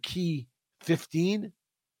 of their key 15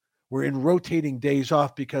 were in rotating days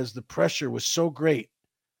off because the pressure was so great.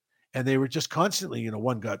 And they were just constantly,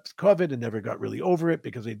 one got COVID and never got really over it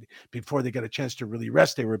because before they got a chance to really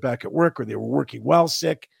rest, they were back at work or they were working while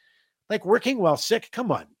sick. Like working while sick,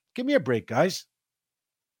 come on, give me a break, guys.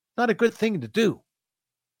 Not a good thing to do.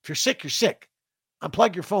 If you're sick, you're sick.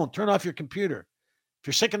 Unplug your phone, turn off your computer. If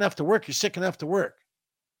you're sick enough to work, you're sick enough to work.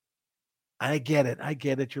 I get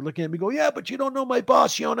it. You're looking at me go, yeah, but you don't know my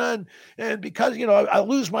boss, Yona, and because, I'll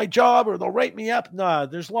lose my job or they'll write me up. Nah,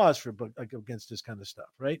 there's laws against this kind of stuff,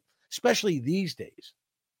 right? Especially these days.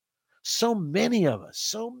 So many of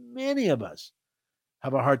us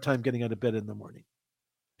have a hard time getting out of bed in the morning.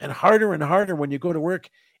 And harder when you go to work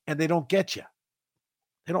and they don't get you.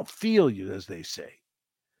 They don't feel you, as they say.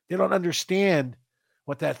 They don't understand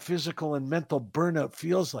what that physical and mental burnout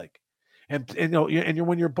feels like. And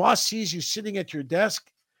when your boss sees you sitting at your desk,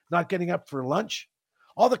 not getting up for lunch,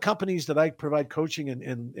 all the companies that I provide coaching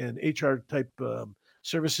and HR type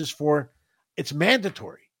services for, it's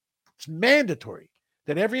mandatory. It's mandatory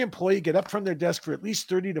that every employee get up from their desk for at least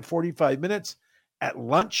 30 to 45 minutes at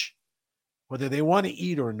lunch, whether they want to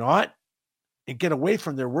eat or not, and get away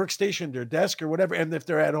from their workstation, their desk or whatever. And if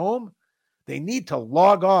they're at home, they need to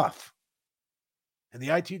log off. And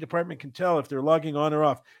the IT department can tell if they're logging on or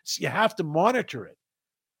off. So you have to monitor it.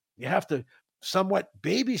 You have to somewhat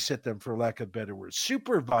babysit them, for lack of better words.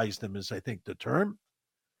 Supervise them is, I think, the term,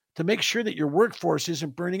 to make sure that your workforce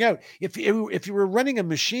isn't burning out. If you were running a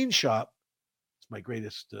machine shop, it's my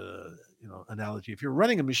greatest analogy. If you're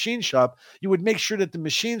running a machine shop, you would make sure that the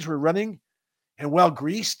machines were running and well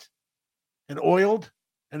greased and oiled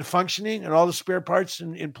and functioning and all the spare parts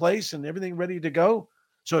in place and everything ready to go.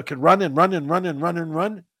 So it could run and run and run and run and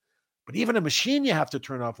run. But even a machine you have to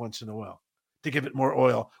turn off once in a while to give it more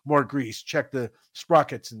oil, more grease, check the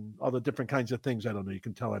sprockets and all the different kinds of things. I don't know. You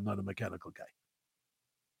can tell I'm not a mechanical guy.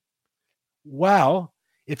 Well,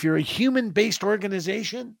 if you're a human-based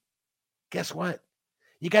organization, guess what?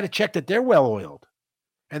 You got to check that they're well-oiled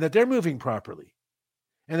and that they're moving properly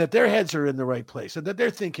and that their heads are in the right place and that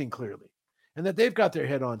they're thinking clearly. And that they've got their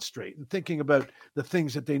head on straight and thinking about the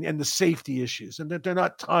things that and the safety issues, and that they're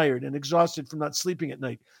not tired and exhausted from not sleeping at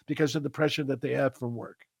night because of the pressure that they have from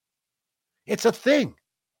work. It's a thing,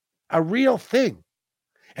 a real thing.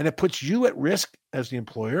 And it puts you at risk as the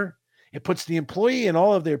employer. It puts the employee and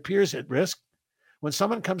all of their peers at risk when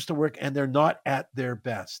someone comes to work and they're not at their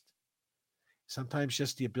best. Sometimes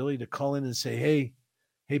just the ability to call in and say, hey,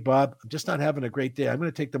 Bob, I'm just not having a great day. I'm going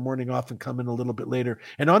to take the morning off and come in a little bit later.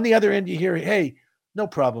 And on the other end, you hear, hey, no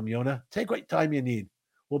problem, Yona. Take what time you need.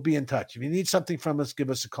 We'll be in touch. If you need something from us, give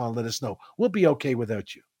us a call and let us know. We'll be okay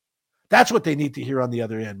without you. That's what they need to hear on the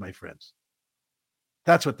other end, my friends.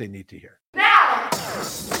 That's what they need to hear. Now!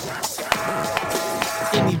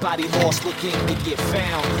 Anybody lost looking to get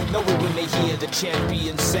found. Know it when they hear the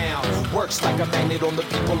champion sound. Works like a magnet on the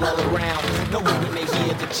people all around. Know it when they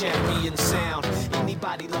hear the champion sound.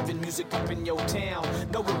 Anybody loving music up in your town.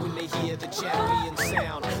 Know it when they hear the champion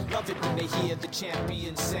sound. Love it when they hear the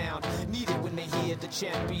champion sound. Need it when they hear the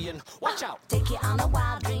champion. Watch out. Take it on a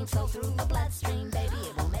wild dream, flow through the bloodstream, baby.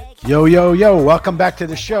 It will make Yo. Welcome back to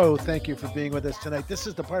the show. Thank you for being with us tonight. This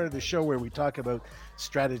is the part of the show where we talk about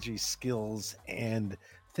strategy, skills, and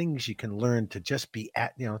things you can learn to just be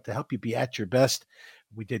at, to help you be at your best.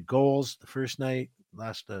 We did goals the first night.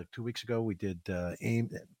 Last 2 weeks ago, we did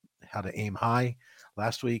how to aim high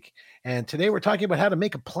last week. And today we're talking about how to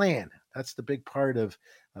make a plan. That's the big part of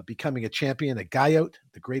becoming a champion, a guy out,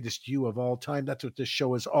 the greatest you of all time. That's what this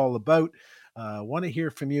show is all about. Want to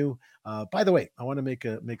hear from you. By the way, I want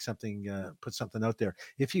to put something out there.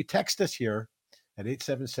 If you text us here at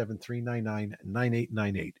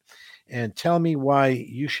 877-399-9898 and tell me why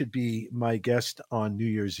you should be my guest on New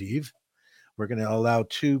Year's Eve. We're going to allow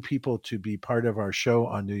 2 people to be part of our show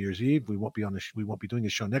on New Year's Eve. We won't be doing a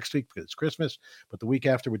show next week because it's Christmas, but the week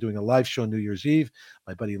after we're doing a live show New Year's Eve,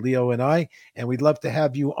 my buddy Leo and I, and we'd love to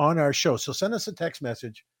have you on our show. So send us a text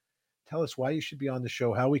message. Tell us why you should be on the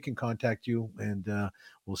show, how we can contact you, and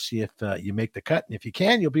we'll see if you make the cut. And if you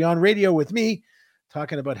can, you'll be on radio with me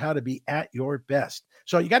talking about how to be at your best.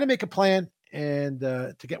 So you got to make a plan, and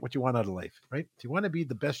to get what you want out of life, right? If you want to be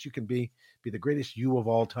the best you can be the greatest you of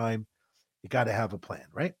all time, you got to have a plan,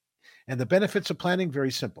 right? And the benefits of planning,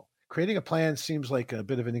 very simple. Creating a plan seems like a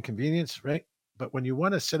bit of an inconvenience, right? But when you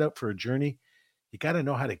want to set out for a journey, you got to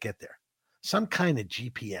know how to get there. Some kind of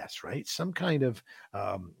GPS, right? Some kind of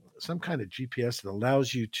GPS that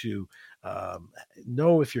allows you to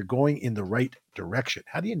know if you're going in the right direction.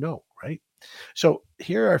 How do you know, right? So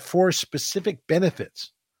here are 4 specific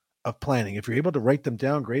benefits of planning. If you're able to write them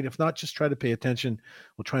down, great. If not, just try to pay attention.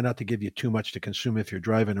 We'll try not to give you too much to consume if you're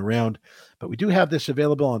driving around. But we do have this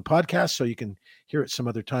available on podcast, so you can hear it some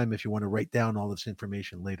other time if you want to write down all this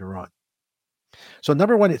information later on. So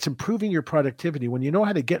number 1, it's improving your productivity. When you know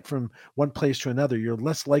how to get from one place to another, you're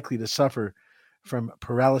less likely to suffer from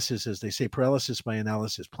paralysis, as they say, paralysis by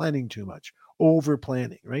analysis, planning too much, over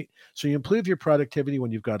planning, right? So you improve your productivity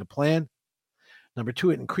when you've got a plan. Number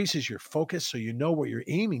 2, it increases your focus so you know what you're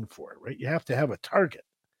aiming for, right? You have to have a target.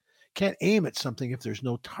 Can't aim at something if there's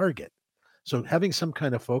no target. So having some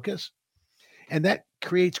kind of focus, and that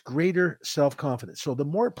creates greater self-confidence. So the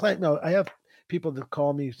more plan, now I have people that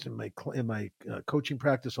call me in my coaching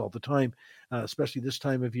practice all the time, especially this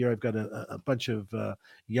time of year. I've got a bunch of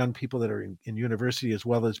young people that are in university, as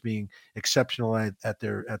well as being exceptional at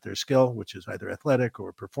their skill, which is either athletic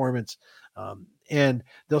or performance. And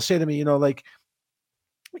they'll say to me,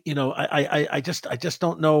 I just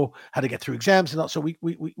don't know how to get through exams and all. So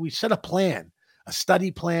we set a plan, a study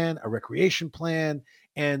plan, a recreation plan.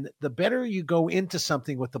 And the better you go into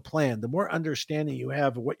something with the plan, the more understanding you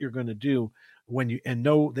have of what you're going to do and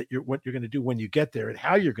know that what you're going to do when you get there and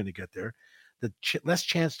how you're going to get there, the less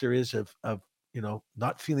chance there is of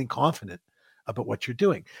not feeling confident about what you're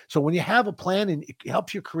doing. So when you have a plan, and it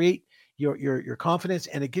helps you create your confidence,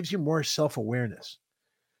 and it gives you more self-awareness.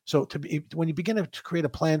 So when you begin to create a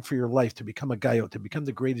plan for your life, to become a Guyot, to become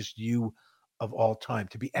the greatest you of all time,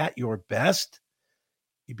 to be at your best,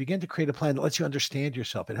 you begin to create a plan that lets you understand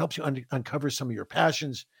yourself. It helps you uncover some of your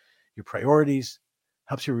passions, your priorities,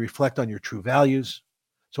 helps you reflect on your true values.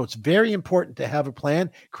 So it's very important to have a plan.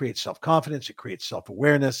 It creates self-confidence, it creates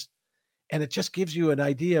self-awareness, and it just gives you an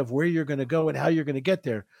idea of where you're going to go and how you're going to get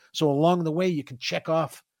there. So along the way, you can check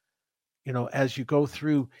off, as you go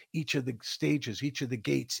through each of the stages, each of the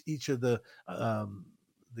gates, each of the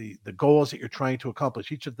goals that you're trying to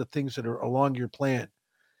accomplish, each of the things that are along your plan.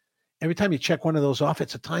 Every time you check one of those off,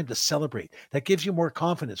 it's a time to celebrate. That gives you more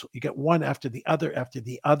confidence. You get one after the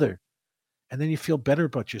other, and then you feel better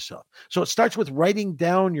about yourself. So it starts with writing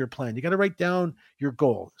down your plan. You got to write down your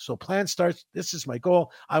goal. So plan starts, this is my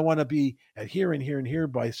goal. I want to be at here and here and here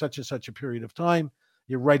by such and such a period of time.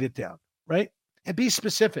 You write it down, right? And be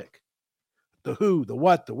specific. The who, the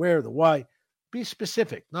what, the where, the why. Be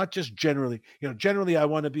specific, not just generally. Generally, I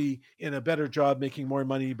want to be in a better job, making more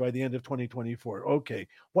money by the end of 2024. Okay,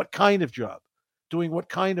 what kind of job? Doing what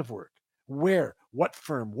kind of work? Where? What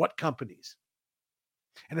firm? What companies?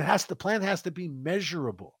 And the plan has to be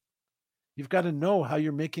measurable. You've got to know how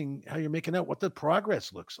you're making out, what the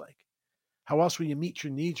progress looks like. How else will you meet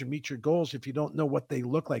your needs or meet your goals if you don't know what they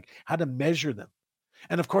look like, how to measure them?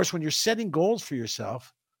 And of course, when you're setting goals for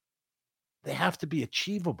yourself, they have to be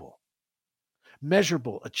achievable,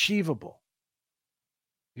 measurable, achievable.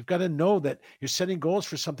 You've got to know that you're setting goals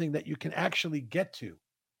for something that you can actually get to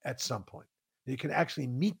at some point. You can actually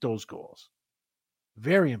meet those goals.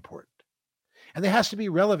 Very important. And they has to be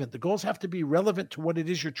relevant. The goals have to be relevant to what it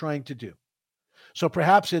is you're trying to do. So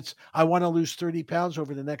perhaps it's, I want to lose 30 pounds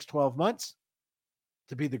over the next 12 months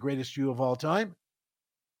to be the greatest you of all time.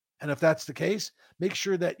 And if that's the case, make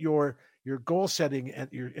sure that your goal setting and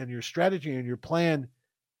your strategy and your plan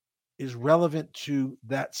is relevant to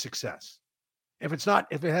that success. If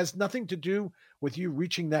it has nothing to do with you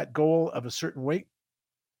reaching that goal of a certain weight,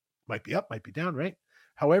 might be up, might be down, right?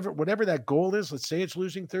 However, whatever that goal is, let's say it's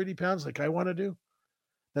losing 30 pounds like I want to do,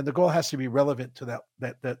 then the goal has to be relevant to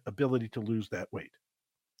that ability to lose that weight.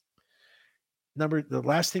 The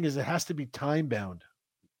last thing is it has to be time bound.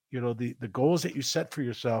 The goals that you set for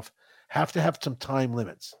yourself have to have some time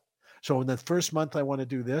limits. So in the first month, I want to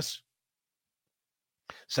do this.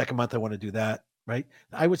 Second month, I want to do that, right?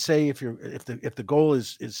 I would say if the goal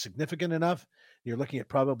is significant enough, you're looking at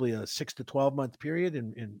probably a 6 to 12 month period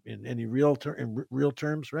in any real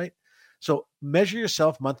terms, right? So measure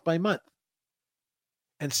yourself month by month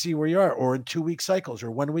and see where you are, or in 2-week cycles or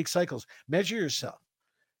 1-week cycles. Measure yourself.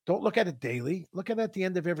 Don't look at it daily. Look at it at the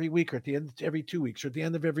end of every week, or at the end of every 2 weeks, or at the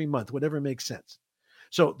end of every month, whatever makes sense.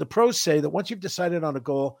 So the pros say that once you've decided on a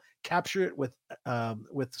goal, capture it with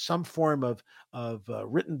some form of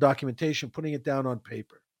written documentation, putting it down on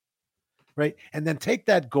paper, right? And then take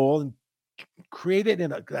that goal and create it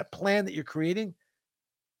that plan that you're creating,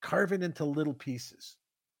 carve it into little pieces,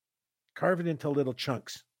 carve it into little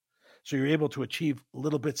chunks, so you're able to achieve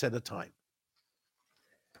little bits at a time.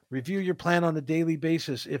 Review your plan on a daily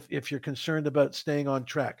basis if you're concerned about staying on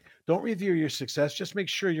track. Don't review your success. Just make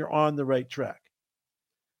sure you're on the right track.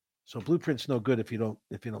 So blueprint's no good if you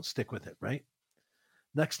don't stick with it, right?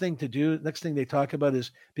 Next thing they talk about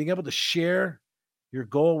is being able to share your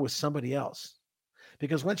goal with somebody else.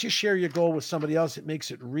 Because once you share your goal with somebody else, it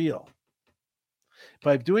makes it real.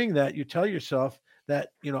 By doing that, you tell yourself that,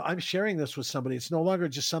 I'm sharing this with somebody. It's no longer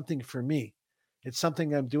just something for me. It's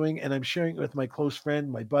something I'm doing, and I'm sharing it with my close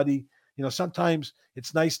friend, my buddy. Sometimes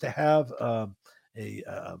it's nice to have a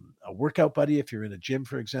workout buddy. If you're in a gym,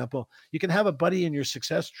 for example, you can have a buddy in your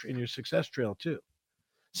success trail too.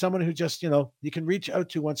 Someone who just, you can reach out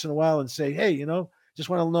to once in a while and say, hey, just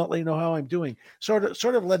want to let you know how I'm doing. Sort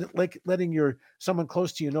of letting someone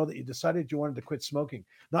close to you know that you decided you wanted to quit smoking.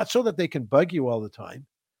 Not so that they can bug you all the time,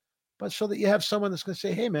 but so that you have someone that's going to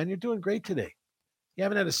say, hey, man, you're doing great today. You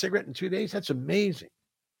haven't had a cigarette in 2 days? That's amazing.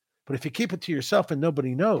 But if you keep it to yourself and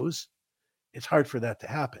nobody knows, it's hard for that to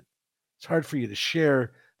happen. It's hard for you to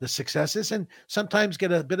share the successes and sometimes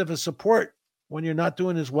get a bit of a support when you're not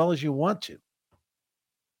doing as well as you want to.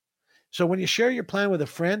 So when you share your plan with a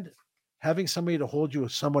friend, having somebody to hold you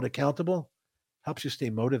somewhat accountable helps you stay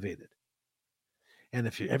motivated. And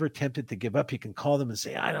if you're ever tempted to give up, you can call them and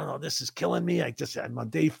say, I don't know, this is killing me. I'm on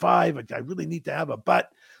day 5. I really need to have a butt.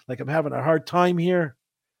 Like I'm having a hard time here.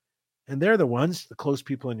 And they're the ones, the close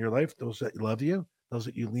people in your life, those that love you, those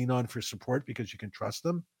that you lean on for support because you can trust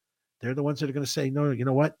them. They're the ones that are going to say, no, you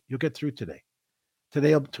know what? You'll get through today.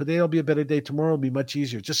 Today will be a better day. Tomorrow will be much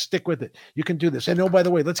easier. Just stick with it. You can do this. And by the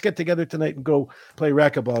way, let's get together tonight and go play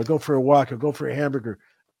racquetball, or go for a walk, or go for a hamburger,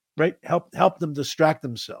 right? Help them distract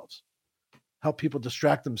themselves. Help people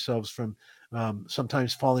distract themselves from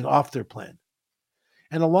sometimes falling off their plan.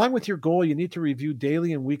 And along with your goal, you need to review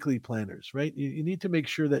daily and weekly planners, right? You need to make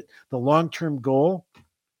sure that the long-term goal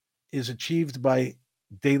is achieved by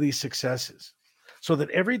daily successes, so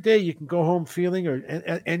that every day you can go home feeling, or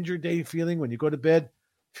end your day feeling, when you go to bed,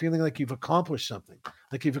 feeling like you've accomplished something,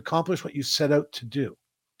 like you've accomplished what you set out to do.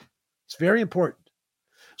 It's very important.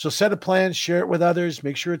 So set a plan, share it with others,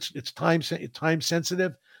 make sure it's time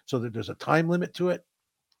sensitive, so that there's a time limit to it.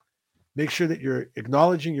 Make sure that you're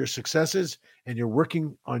acknowledging your successes and you're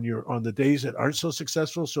working on the days that aren't so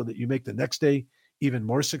successful, so that you make the next day even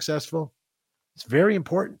more successful. It's very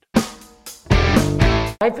important.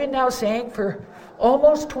 I've been now saying for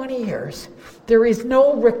almost 20 years, there is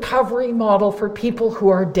no recovery model for people who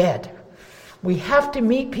are dead. We have to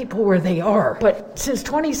meet people where they are. But since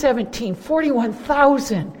 2017,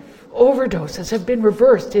 41,000 overdoses have been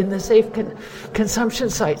reversed in the safe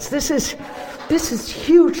consumption sites. This is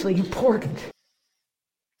hugely important.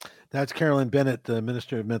 That's Carolyn Bennett, the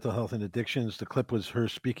Minister of Mental Health and Addictions. The clip was her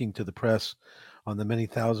speaking to the press on the many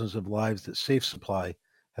thousands of lives that Safe Supply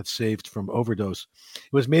have saved from overdose.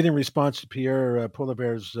 It was made in response to Pierre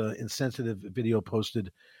Poilievre's insensitive video posted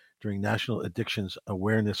during National Addictions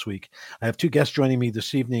Awareness Week. I have two guests joining me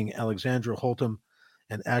this evening, Alexandra Holtom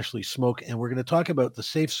and Ashley Smoke, and we're going to talk about the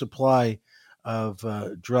safe supply of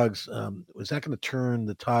drugs. Is that going to turn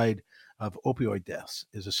the tide of opioid deaths?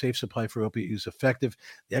 Is a safe supply for opiate use effective?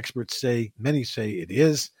 The experts say, many say it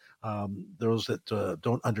is. Those that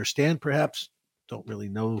don't understand, perhaps, don't really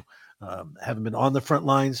know, haven't been on the front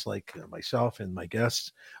lines like myself and my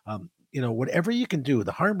guests. Whatever you can do,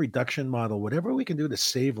 the harm reduction model, whatever we can do to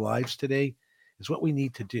save lives today is what we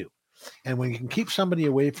need to do. And when you can keep somebody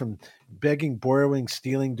away from begging, borrowing,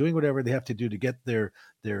 stealing, doing whatever they have to do to get their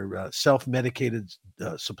self-medicated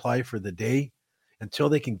supply for the day, until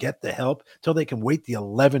they can get the help, until they can wait the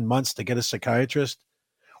 11 months to get a psychiatrist,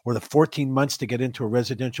 or the 14 months to get into a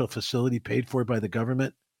residential facility paid for by the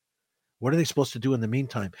government, what are they supposed to do in the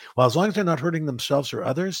meantime? Well, as long as they're not hurting themselves or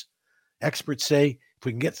others, experts say if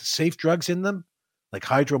we can get safe drugs in them, like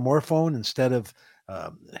hydromorphone instead of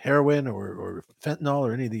heroin or fentanyl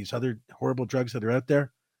or any of these other horrible drugs that are out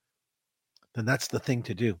there, then that's the thing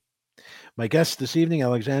to do. My guests this evening,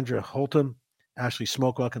 Alexandra Holtom, Ashley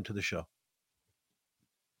Smoke, welcome to the show.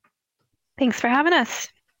 Thanks for having us.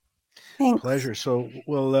 Thanks. Pleasure. So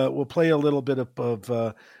we'll play a little bit of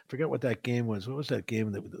forget what that game was. What was that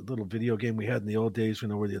game? The little video game we had in the old days,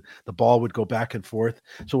 where the ball would go back and forth.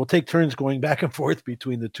 So we'll take turns going back and forth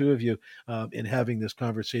between the two of you in having this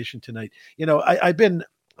conversation tonight. I've been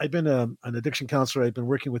an addiction counselor. I've been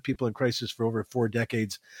working with people in crisis for over 4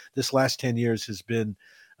 decades. This last 10 years has been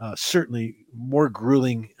certainly more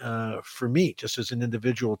grueling for me, just as an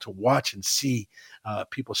individual, to watch and see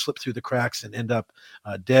people slip through the cracks and end up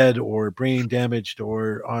dead or brain damaged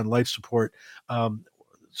or on life support.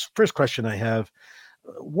 First question I have: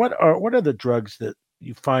 what are the drugs that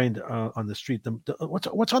you find on the street?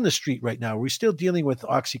 What's on the street right now? Are we still dealing with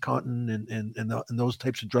OxyContin and those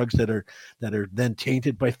types of drugs that are then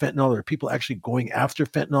tainted by fentanyl? Or are people actually going after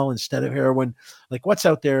fentanyl instead of heroin? Like, what's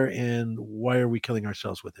out there, and why are we killing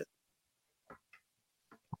ourselves with it?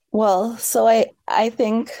 Well, so I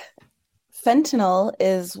think fentanyl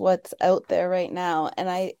is what's out there right now, and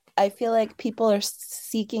I feel like people are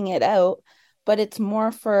seeking it out, but it's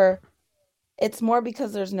more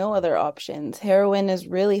because there's no other options. Heroin is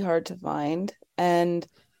really hard to find, and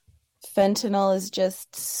fentanyl is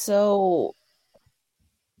just so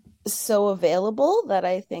available that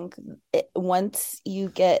I think once you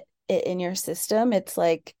get it in your system, it's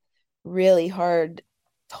like really hard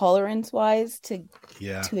tolerance wise to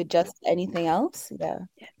adjust to anything else. Is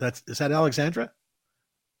that Alexandra?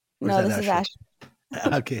 No, this is Ashley.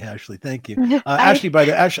 Okay, Ashley, thank you. Ashley, by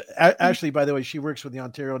the way, she works with the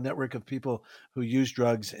Ontario Network of People Who Use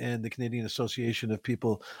Drugs and the Canadian Association of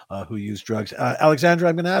People Who Use Drugs. Alexandra,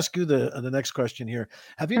 I'm going to ask you the next question here.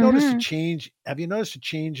 Have you noticed a change? Have you noticed a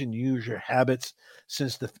change in user habits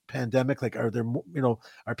since the pandemic? Like, are there,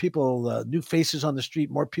 are people new faces on the street?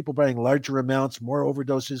 More people buying larger amounts, more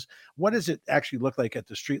overdoses? What does it actually look like at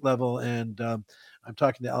the street level? And I'm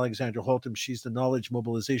talking to Alexandra Holtom. She's the knowledge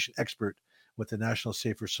mobilization expert with the National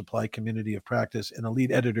Safer Supply Community of Practice and a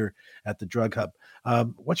lead editor at the Drug Hub.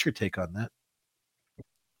 What's your take on that?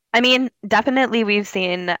 I mean, definitely we've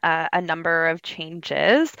seen a number of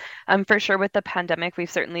changes. For sure with the pandemic,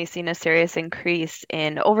 we've certainly seen a serious increase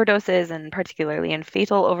in overdoses and particularly in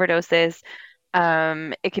fatal overdoses.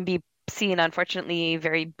 It can be seen, unfortunately,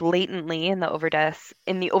 very blatantly in the overdose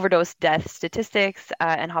death statistics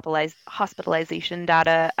and hospitalization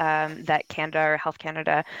data that Canada or Health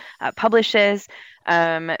Canada publishes.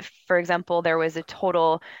 For example, there was a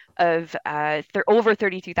total of over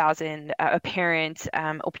 32,000 apparent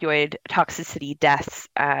opioid toxicity deaths.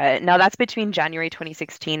 Now that's between January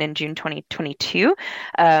 2016 and June 2022.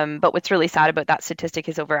 But what's really sad about that statistic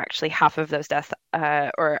is over actually half of those deaths,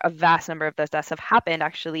 or a vast number of those deaths, have happened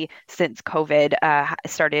actually since COVID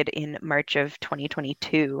started in March of 2020.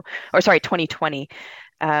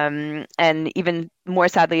 And even more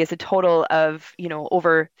sadly is a total of,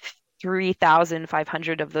 over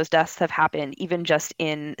 3,500 of those deaths have happened even just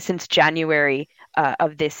since January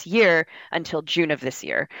of this year until June of this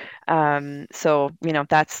year. So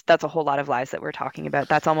that's a whole lot of lives that we're talking about.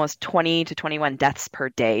 That's almost 20 to 21 deaths per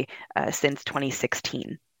day since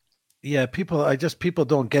 2016. Yeah, people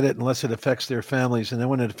don't get it unless it affects their families. And then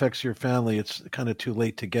when it affects your family, it's kind of too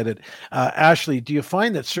late to get it. Ashley, do you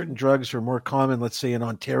find that certain drugs are more common, let's say in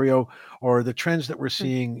Ontario, or the trends that we're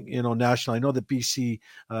seeing, nationally? I know that BC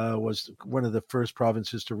was one of the first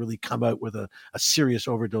provinces to really come out with a serious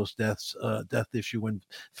overdose death issue when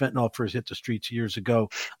fentanyl first hit the streets years ago.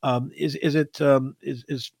 Is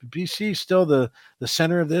BC still the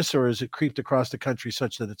center of this, or is it creeped across the country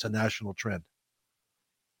such that it's a national trend?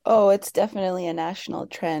 Oh, it's definitely a national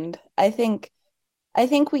trend. I think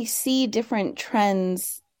we see different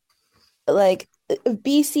trends. Like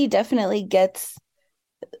BC definitely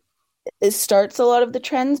starts a lot of the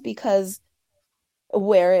trends because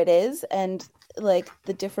where it is and like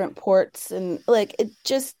the different ports and like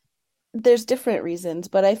there's different reasons,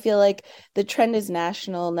 but I feel like the trend is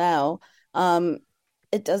national now.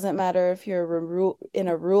 It doesn't matter if you're in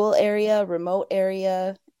a rural area, remote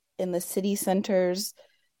area, in the city centers.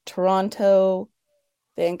 Toronto,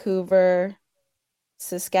 Vancouver,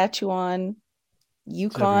 Saskatchewan,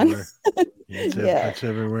 Yukon. It's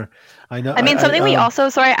everywhere. I know. I mean,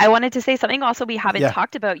 I wanted to say something also we haven't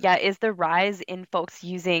talked about yet is the rise in folks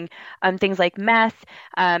using things like meth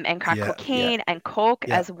and crack cocaine and coke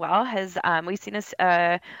as well. We've seen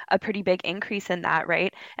a pretty big increase in that,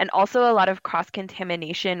 right? And also a lot of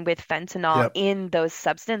cross-contamination with fentanyl in those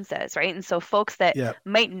substances, right? And so folks that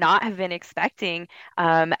might not have been expecting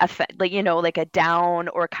like a down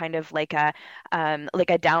or kind of like a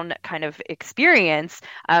down kind of experience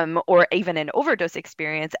or even an overdose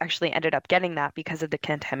experience actually ended up getting that because of the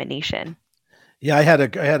contamination. Yeah, I had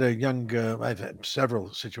a young. I've had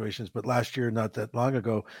several situations, but last year, not that long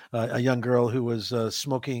ago, a young girl who was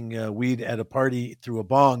smoking weed at a party through a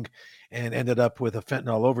bong, and ended up with a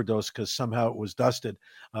fentanyl overdose because somehow it was dusted.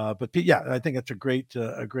 But yeah, I think that's a great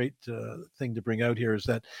thing to bring out here is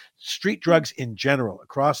that street drugs in general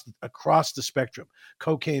across the spectrum,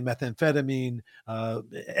 cocaine, methamphetamine,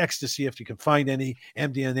 ecstasy, if you can find any,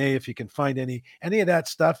 MDMA, if you can find any of that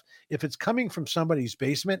stuff, if it's coming from somebody's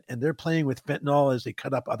basement and they're playing with fentanyl as they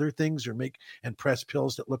cut up other things or make and press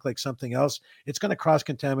pills that look like something else, it's going to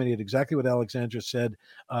cross-contaminate, exactly what Alexandra said.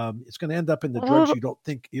 It's going to end up in the drugs you don't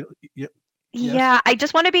think Yes? Yeah, I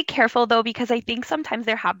just want to be careful though, because I think sometimes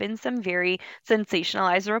there have been some very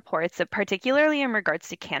sensationalized reports, that particularly in regards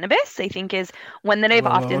to cannabis, I think is one that I've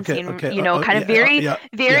often seen, kind of very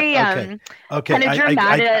kind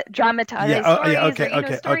of dramatized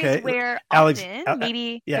stories, stories where often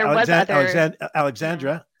maybe there was other.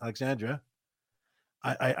 Alexandra,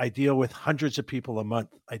 I deal with hundreds of people a month.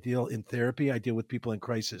 I deal in therapy. I deal with people in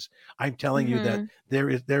crisis. I'm telling you that there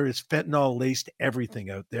is fentanyl laced everything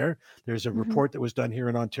out there. There's a report that was done here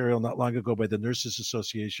in Ontario not long ago by the Nurses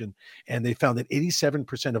Association, and they found that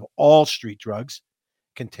 87% of all street drugs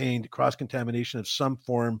contained cross-contamination of some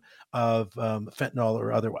form of fentanyl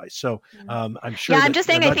or otherwise. So I'm sure. Yeah, I'm just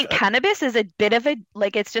saying, I think cannabis is a bit of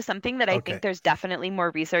it's just something that I think there's definitely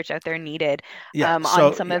more research out there needed on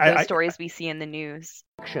some of those stories we see in the news.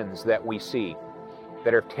 Actions that we see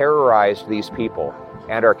that have terrorized these people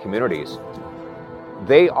and our communities,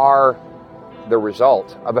 they are the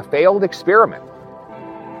result of a failed experiment.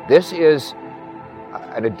 This is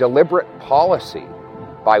a deliberate policy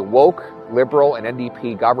by woke Liberal and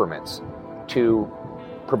NDP governments to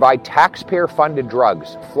provide taxpayer-funded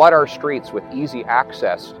drugs, flood our streets with easy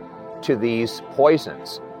access to these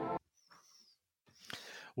poisons.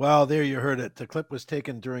 Well, there you heard it. The clip was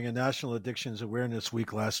taken during a National Addictions Awareness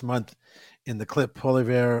Week last month. In the clip,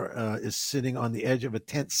 Poilievre is sitting on the edge of a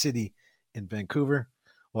tent city in Vancouver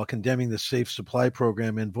while condemning the Safe Supply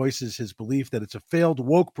program and voices his belief that it's a failed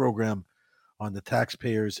woke program on the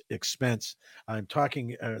taxpayers' expense. I'm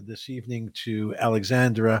talking this evening to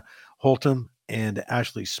Alexandra Holtom and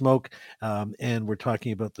Ashley Smoke, and we're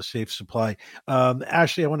talking about the Safe Supply.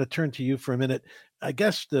 Ashley, I want to turn to you for a minute. I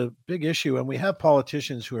guess the big issue, and we have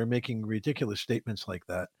politicians who are making ridiculous statements like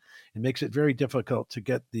that, it makes it very difficult to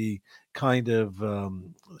get the kind of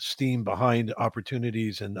steam behind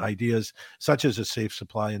opportunities and ideas such as a safe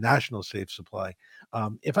supply, a national safe supply.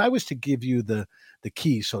 If I was to give you the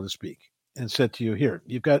key, so to speak, and said to you, here,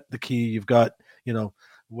 you've got the key, you've got,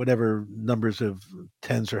 whatever numbers of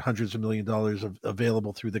tens or hundreds of $1 million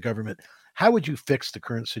available through the government, how would you fix the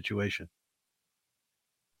current situation?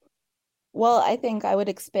 Well, I think I would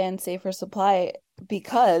expand safer supply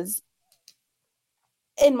because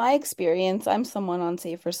in my experience, I'm someone on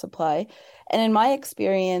safer supply. And in my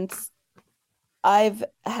experience, I've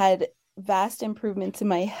had vast improvements in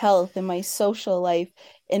my health, in my social life,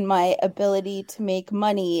 in my ability to make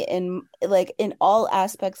money, in all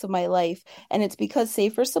aspects of my life. And it's because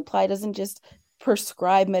safer supply doesn't just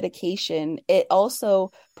prescribe medication. It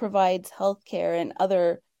also provides healthcare and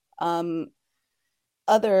other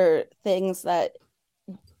things that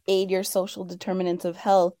aid your social determinants of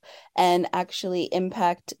health and actually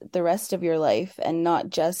impact the rest of your life and not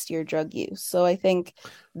just your drug use. So I think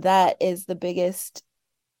that is the biggest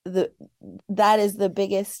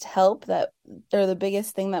help or the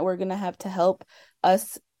biggest thing that we're going to have to help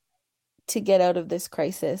us to get out of this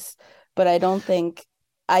crisis. But I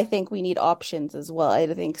think we need options as well.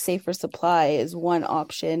 I think safer supply is one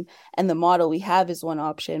option and the model we have is one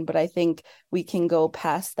option, but I think we can go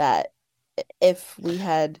past that if we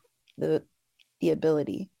had the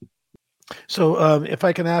ability. So if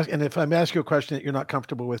I can ask, and if I'm asking you a question that you're not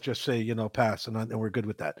comfortable with, just say, pass, and we're good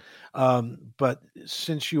with that. But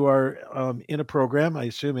since you are in a program, I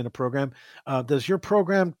assume in a program, does your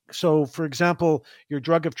program, so for example, your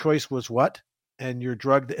drug of choice was what? And your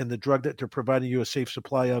drug and the drug that they're providing you a safe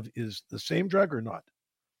supply of is the same drug or not?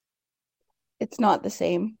 It's not the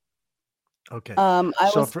same. Okay. No.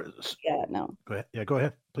 Go ahead. Yeah, go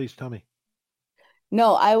ahead. Please tell me.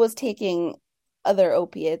 No, I was taking other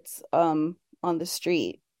opiates on the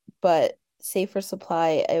street, but safer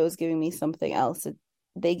supply, it was giving me something else.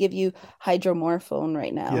 They give you hydromorphone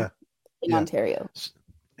right now in Ontario.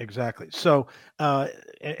 Exactly. So,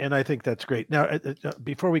 and I think that's great. Now,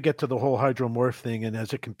 before we get to the whole hydromorph thing, and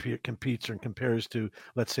as it competes or compares to,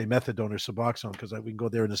 let's say, methadone or Suboxone, because we can go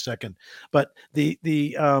there in a second. But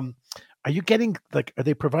are you getting are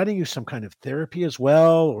they providing you some kind of therapy as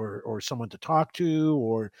well, or someone to talk to,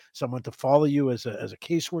 or someone to follow you as a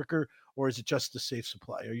caseworker, or is it just the safe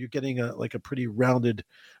supply? Are you getting a pretty rounded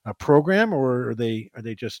program, or are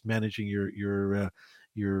they just managing your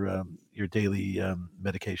daily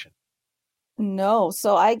medication? No.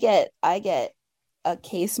 So I get a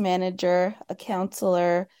case manager, a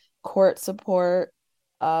counselor, court support.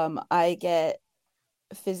 I get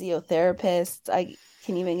physiotherapists. I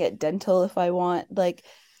can even get dental if I want. Like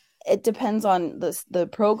it depends on the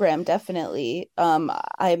program, definitely. I'm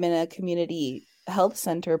in a community health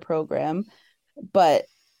center program, but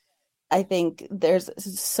I think there's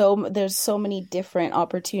so many different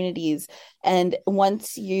opportunities. And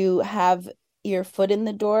once you have your foot in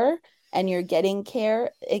the door and you're getting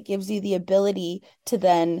care, it gives you the ability to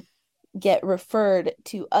then get referred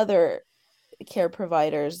to other care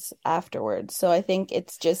providers afterwards. So I think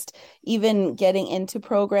it's just even getting into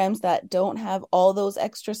programs that don't have all those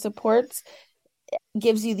extra supports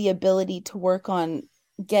gives you the ability to work on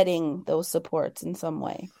getting those supports in some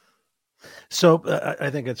way. So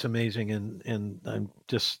I think it's amazing, and I'm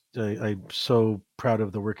so proud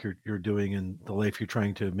of the work you're doing and the life you're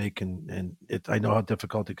trying to make, and I know how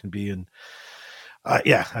difficult it can be, and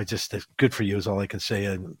yeah, good for you is all I can say.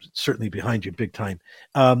 I'm certainly behind you big time.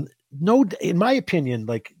 No, in my opinion,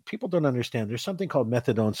 like people don't understand. There's something called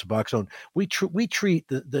methadone, Suboxone. We treat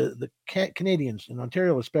the Canadians in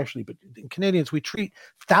Ontario especially, but Canadians, we treat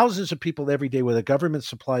thousands of people every day with a government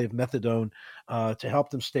supply of methadone to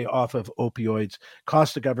help them stay off of opioids.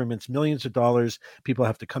 Cost the governments millions of dollars. People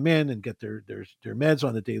have to come in and get their meds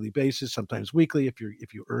on a daily basis, sometimes weekly if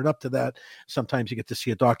you earn up to that. Sometimes you get to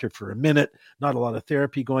see a doctor for a minute. Not a lot of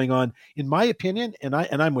therapy going on. In my opinion, and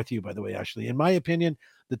I'm with you by the way, Ashley. In my opinion,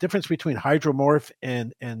 the difference between hydromorph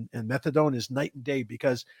and methadone is night and day,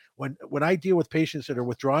 because when I deal with patients that are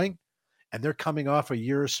withdrawing and they're coming off a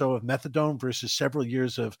year or so of methadone versus several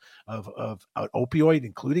years of opioid,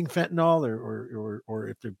 including fentanyl, or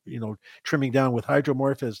if they're trimming down with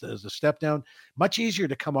hydromorph as a step down, much easier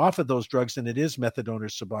to come off of those drugs than it is methadone or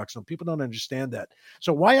Suboxone. People don't understand that.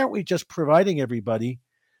 So why aren't we just providing everybody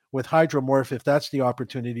with hydromorph if that's the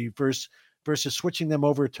opportunity versus switching them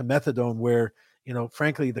over to methadone, where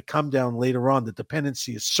frankly, the come down later on, the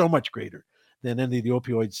dependency is so much greater than any of the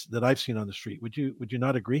opioids that I've seen on the street. Would you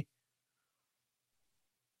not agree?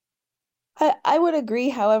 I would agree.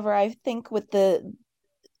 However, I think with the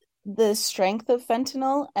strength of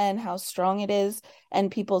fentanyl and how strong it is and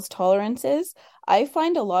people's tolerances, I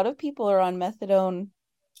find a lot of people are on methadone,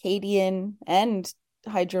 Cadian, and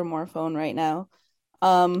hydromorphone right now.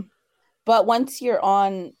 But once you're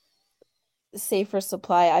on safer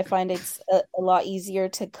supply, I find it's a lot easier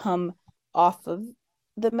to come off of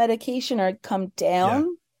the medication or come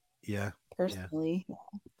down. Yeah. Personally.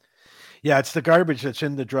 Yeah, it's the garbage that's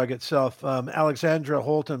in the drug itself. Alexandra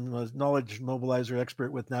Holtom, knowledge mobilizer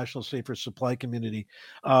expert with National Safer Supply Community.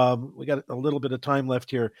 We got a little bit of time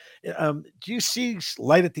left here. Do you see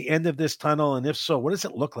light at the end of this tunnel? And if so, what does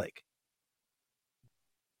it look like?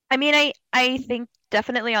 I mean, I think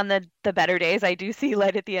definitely on the better days, I do see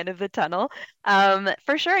light at the end of the tunnel.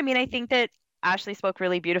 For sure. I mean, I think that Ashley spoke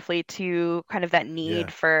really beautifully to kind of that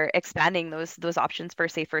need for expanding those options for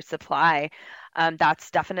safer supply.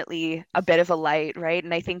 That's definitely a bit of a light, right?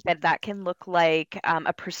 And I think that that can look like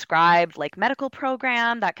a prescribed like medical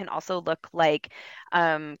program. That can also look like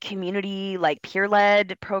community like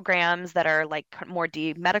peer-led programs that are like more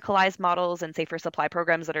demedicalized models and safer supply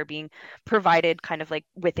programs that are being provided kind of like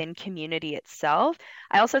within community itself.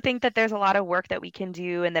 I also think that there's a lot of work that we can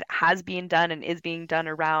do and that has been done and is being done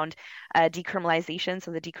around decriminalization,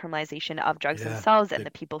 so the decriminalization of drugs themselves and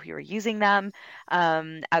the people who are using them,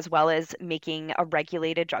 as well as making a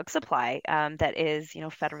regulated drug supply that is,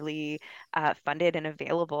 federally funded and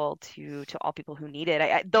available to all people who need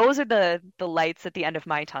it. Those are the lights at the end of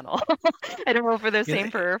my tunnel. I don't know if they're the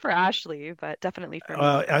same for Ashley, but definitely for me.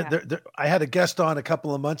 I had a guest on a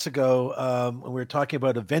couple of months ago when we were talking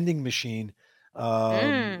about a vending machine.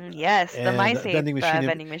 Yes, the MySafe vending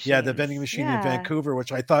machine. Yeah, the vending machine in Vancouver,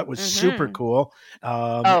 which I thought was super cool.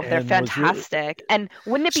 They're fantastic. And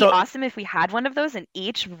wouldn't it be awesome if we had one of those in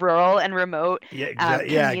each rural and remote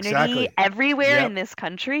community everywhere in this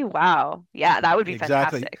country? Wow. Yeah, that would be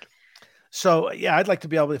fantastic. So yeah, I'd like to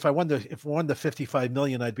be able, if I won the 55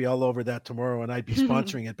 million, I'd be all over that tomorrow and I'd be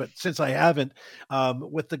sponsoring it. But since I haven't,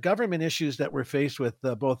 with the government issues that we're faced with,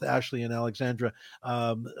 both Ashley and Alexandra,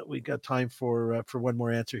 we got time for one more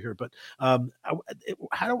answer here. But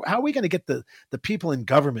how are we going to get the people in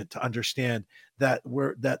government to understand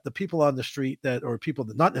that the people on the street or people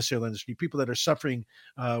that not necessarily on the street, people that are suffering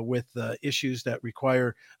with issues that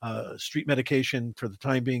require street medication for the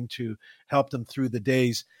time being to help them through the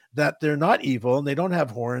days, that they're not evil and they don't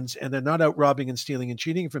have horns and they're not out robbing and stealing and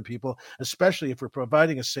cheating from people, especially if we're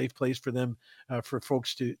providing a safe place for them, for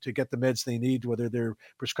folks to get the meds they need, whether they're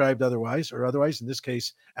prescribed otherwise. In this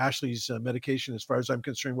case, Ashley's medication, as far as I'm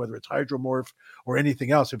concerned, whether it's hydromorph or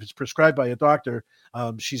anything else, if it's prescribed by a doctor,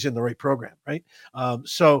 she's in the right program, right?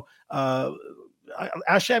 Ashley,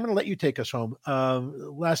 I'm going to let you take us home.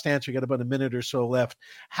 Last answer, got about a minute or so left.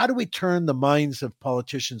 How do we turn the minds of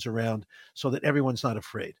politicians around so that everyone's not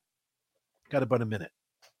afraid? Got about a minute.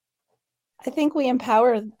 I think we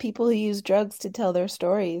empower people who use drugs to tell their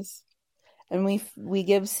stories, and we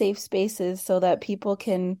give safe spaces so that people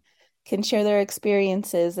can share their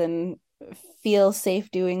experiences and feel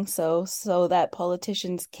safe doing so that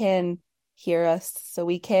politicians can hear us, so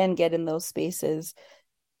we can get in those spaces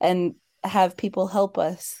and have people help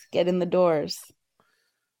us get in the doors.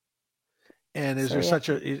 And is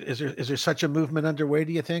there such a movement underway,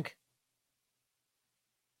 do you think?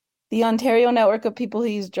 The Ontario Network of People Who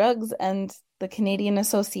Use Drugs and the Canadian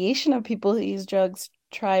Association of People Who Use Drugs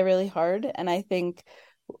try really hard, and I think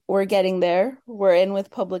we're getting there. We're in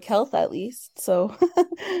with public health, at least, so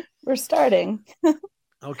we're starting.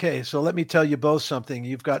 Okay, so let me tell you both something.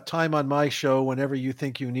 You've got time on my show whenever you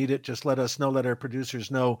think you need it. Just let us know, let our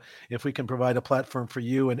producers know if we can provide a platform for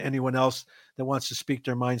you and anyone else that wants to speak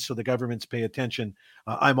their minds so the governments pay attention.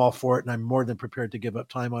 I'm all for it, and I'm more than prepared to give up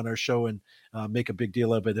time on our show and make a big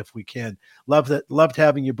deal of it if we can. Loved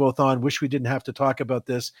having you both on. Wish we didn't have to talk about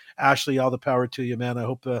this. Ashley, all the power to you, man. I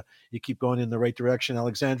hope you keep going in the right direction.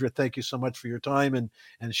 Alexandra, thank you so much for your time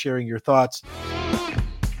and sharing your thoughts.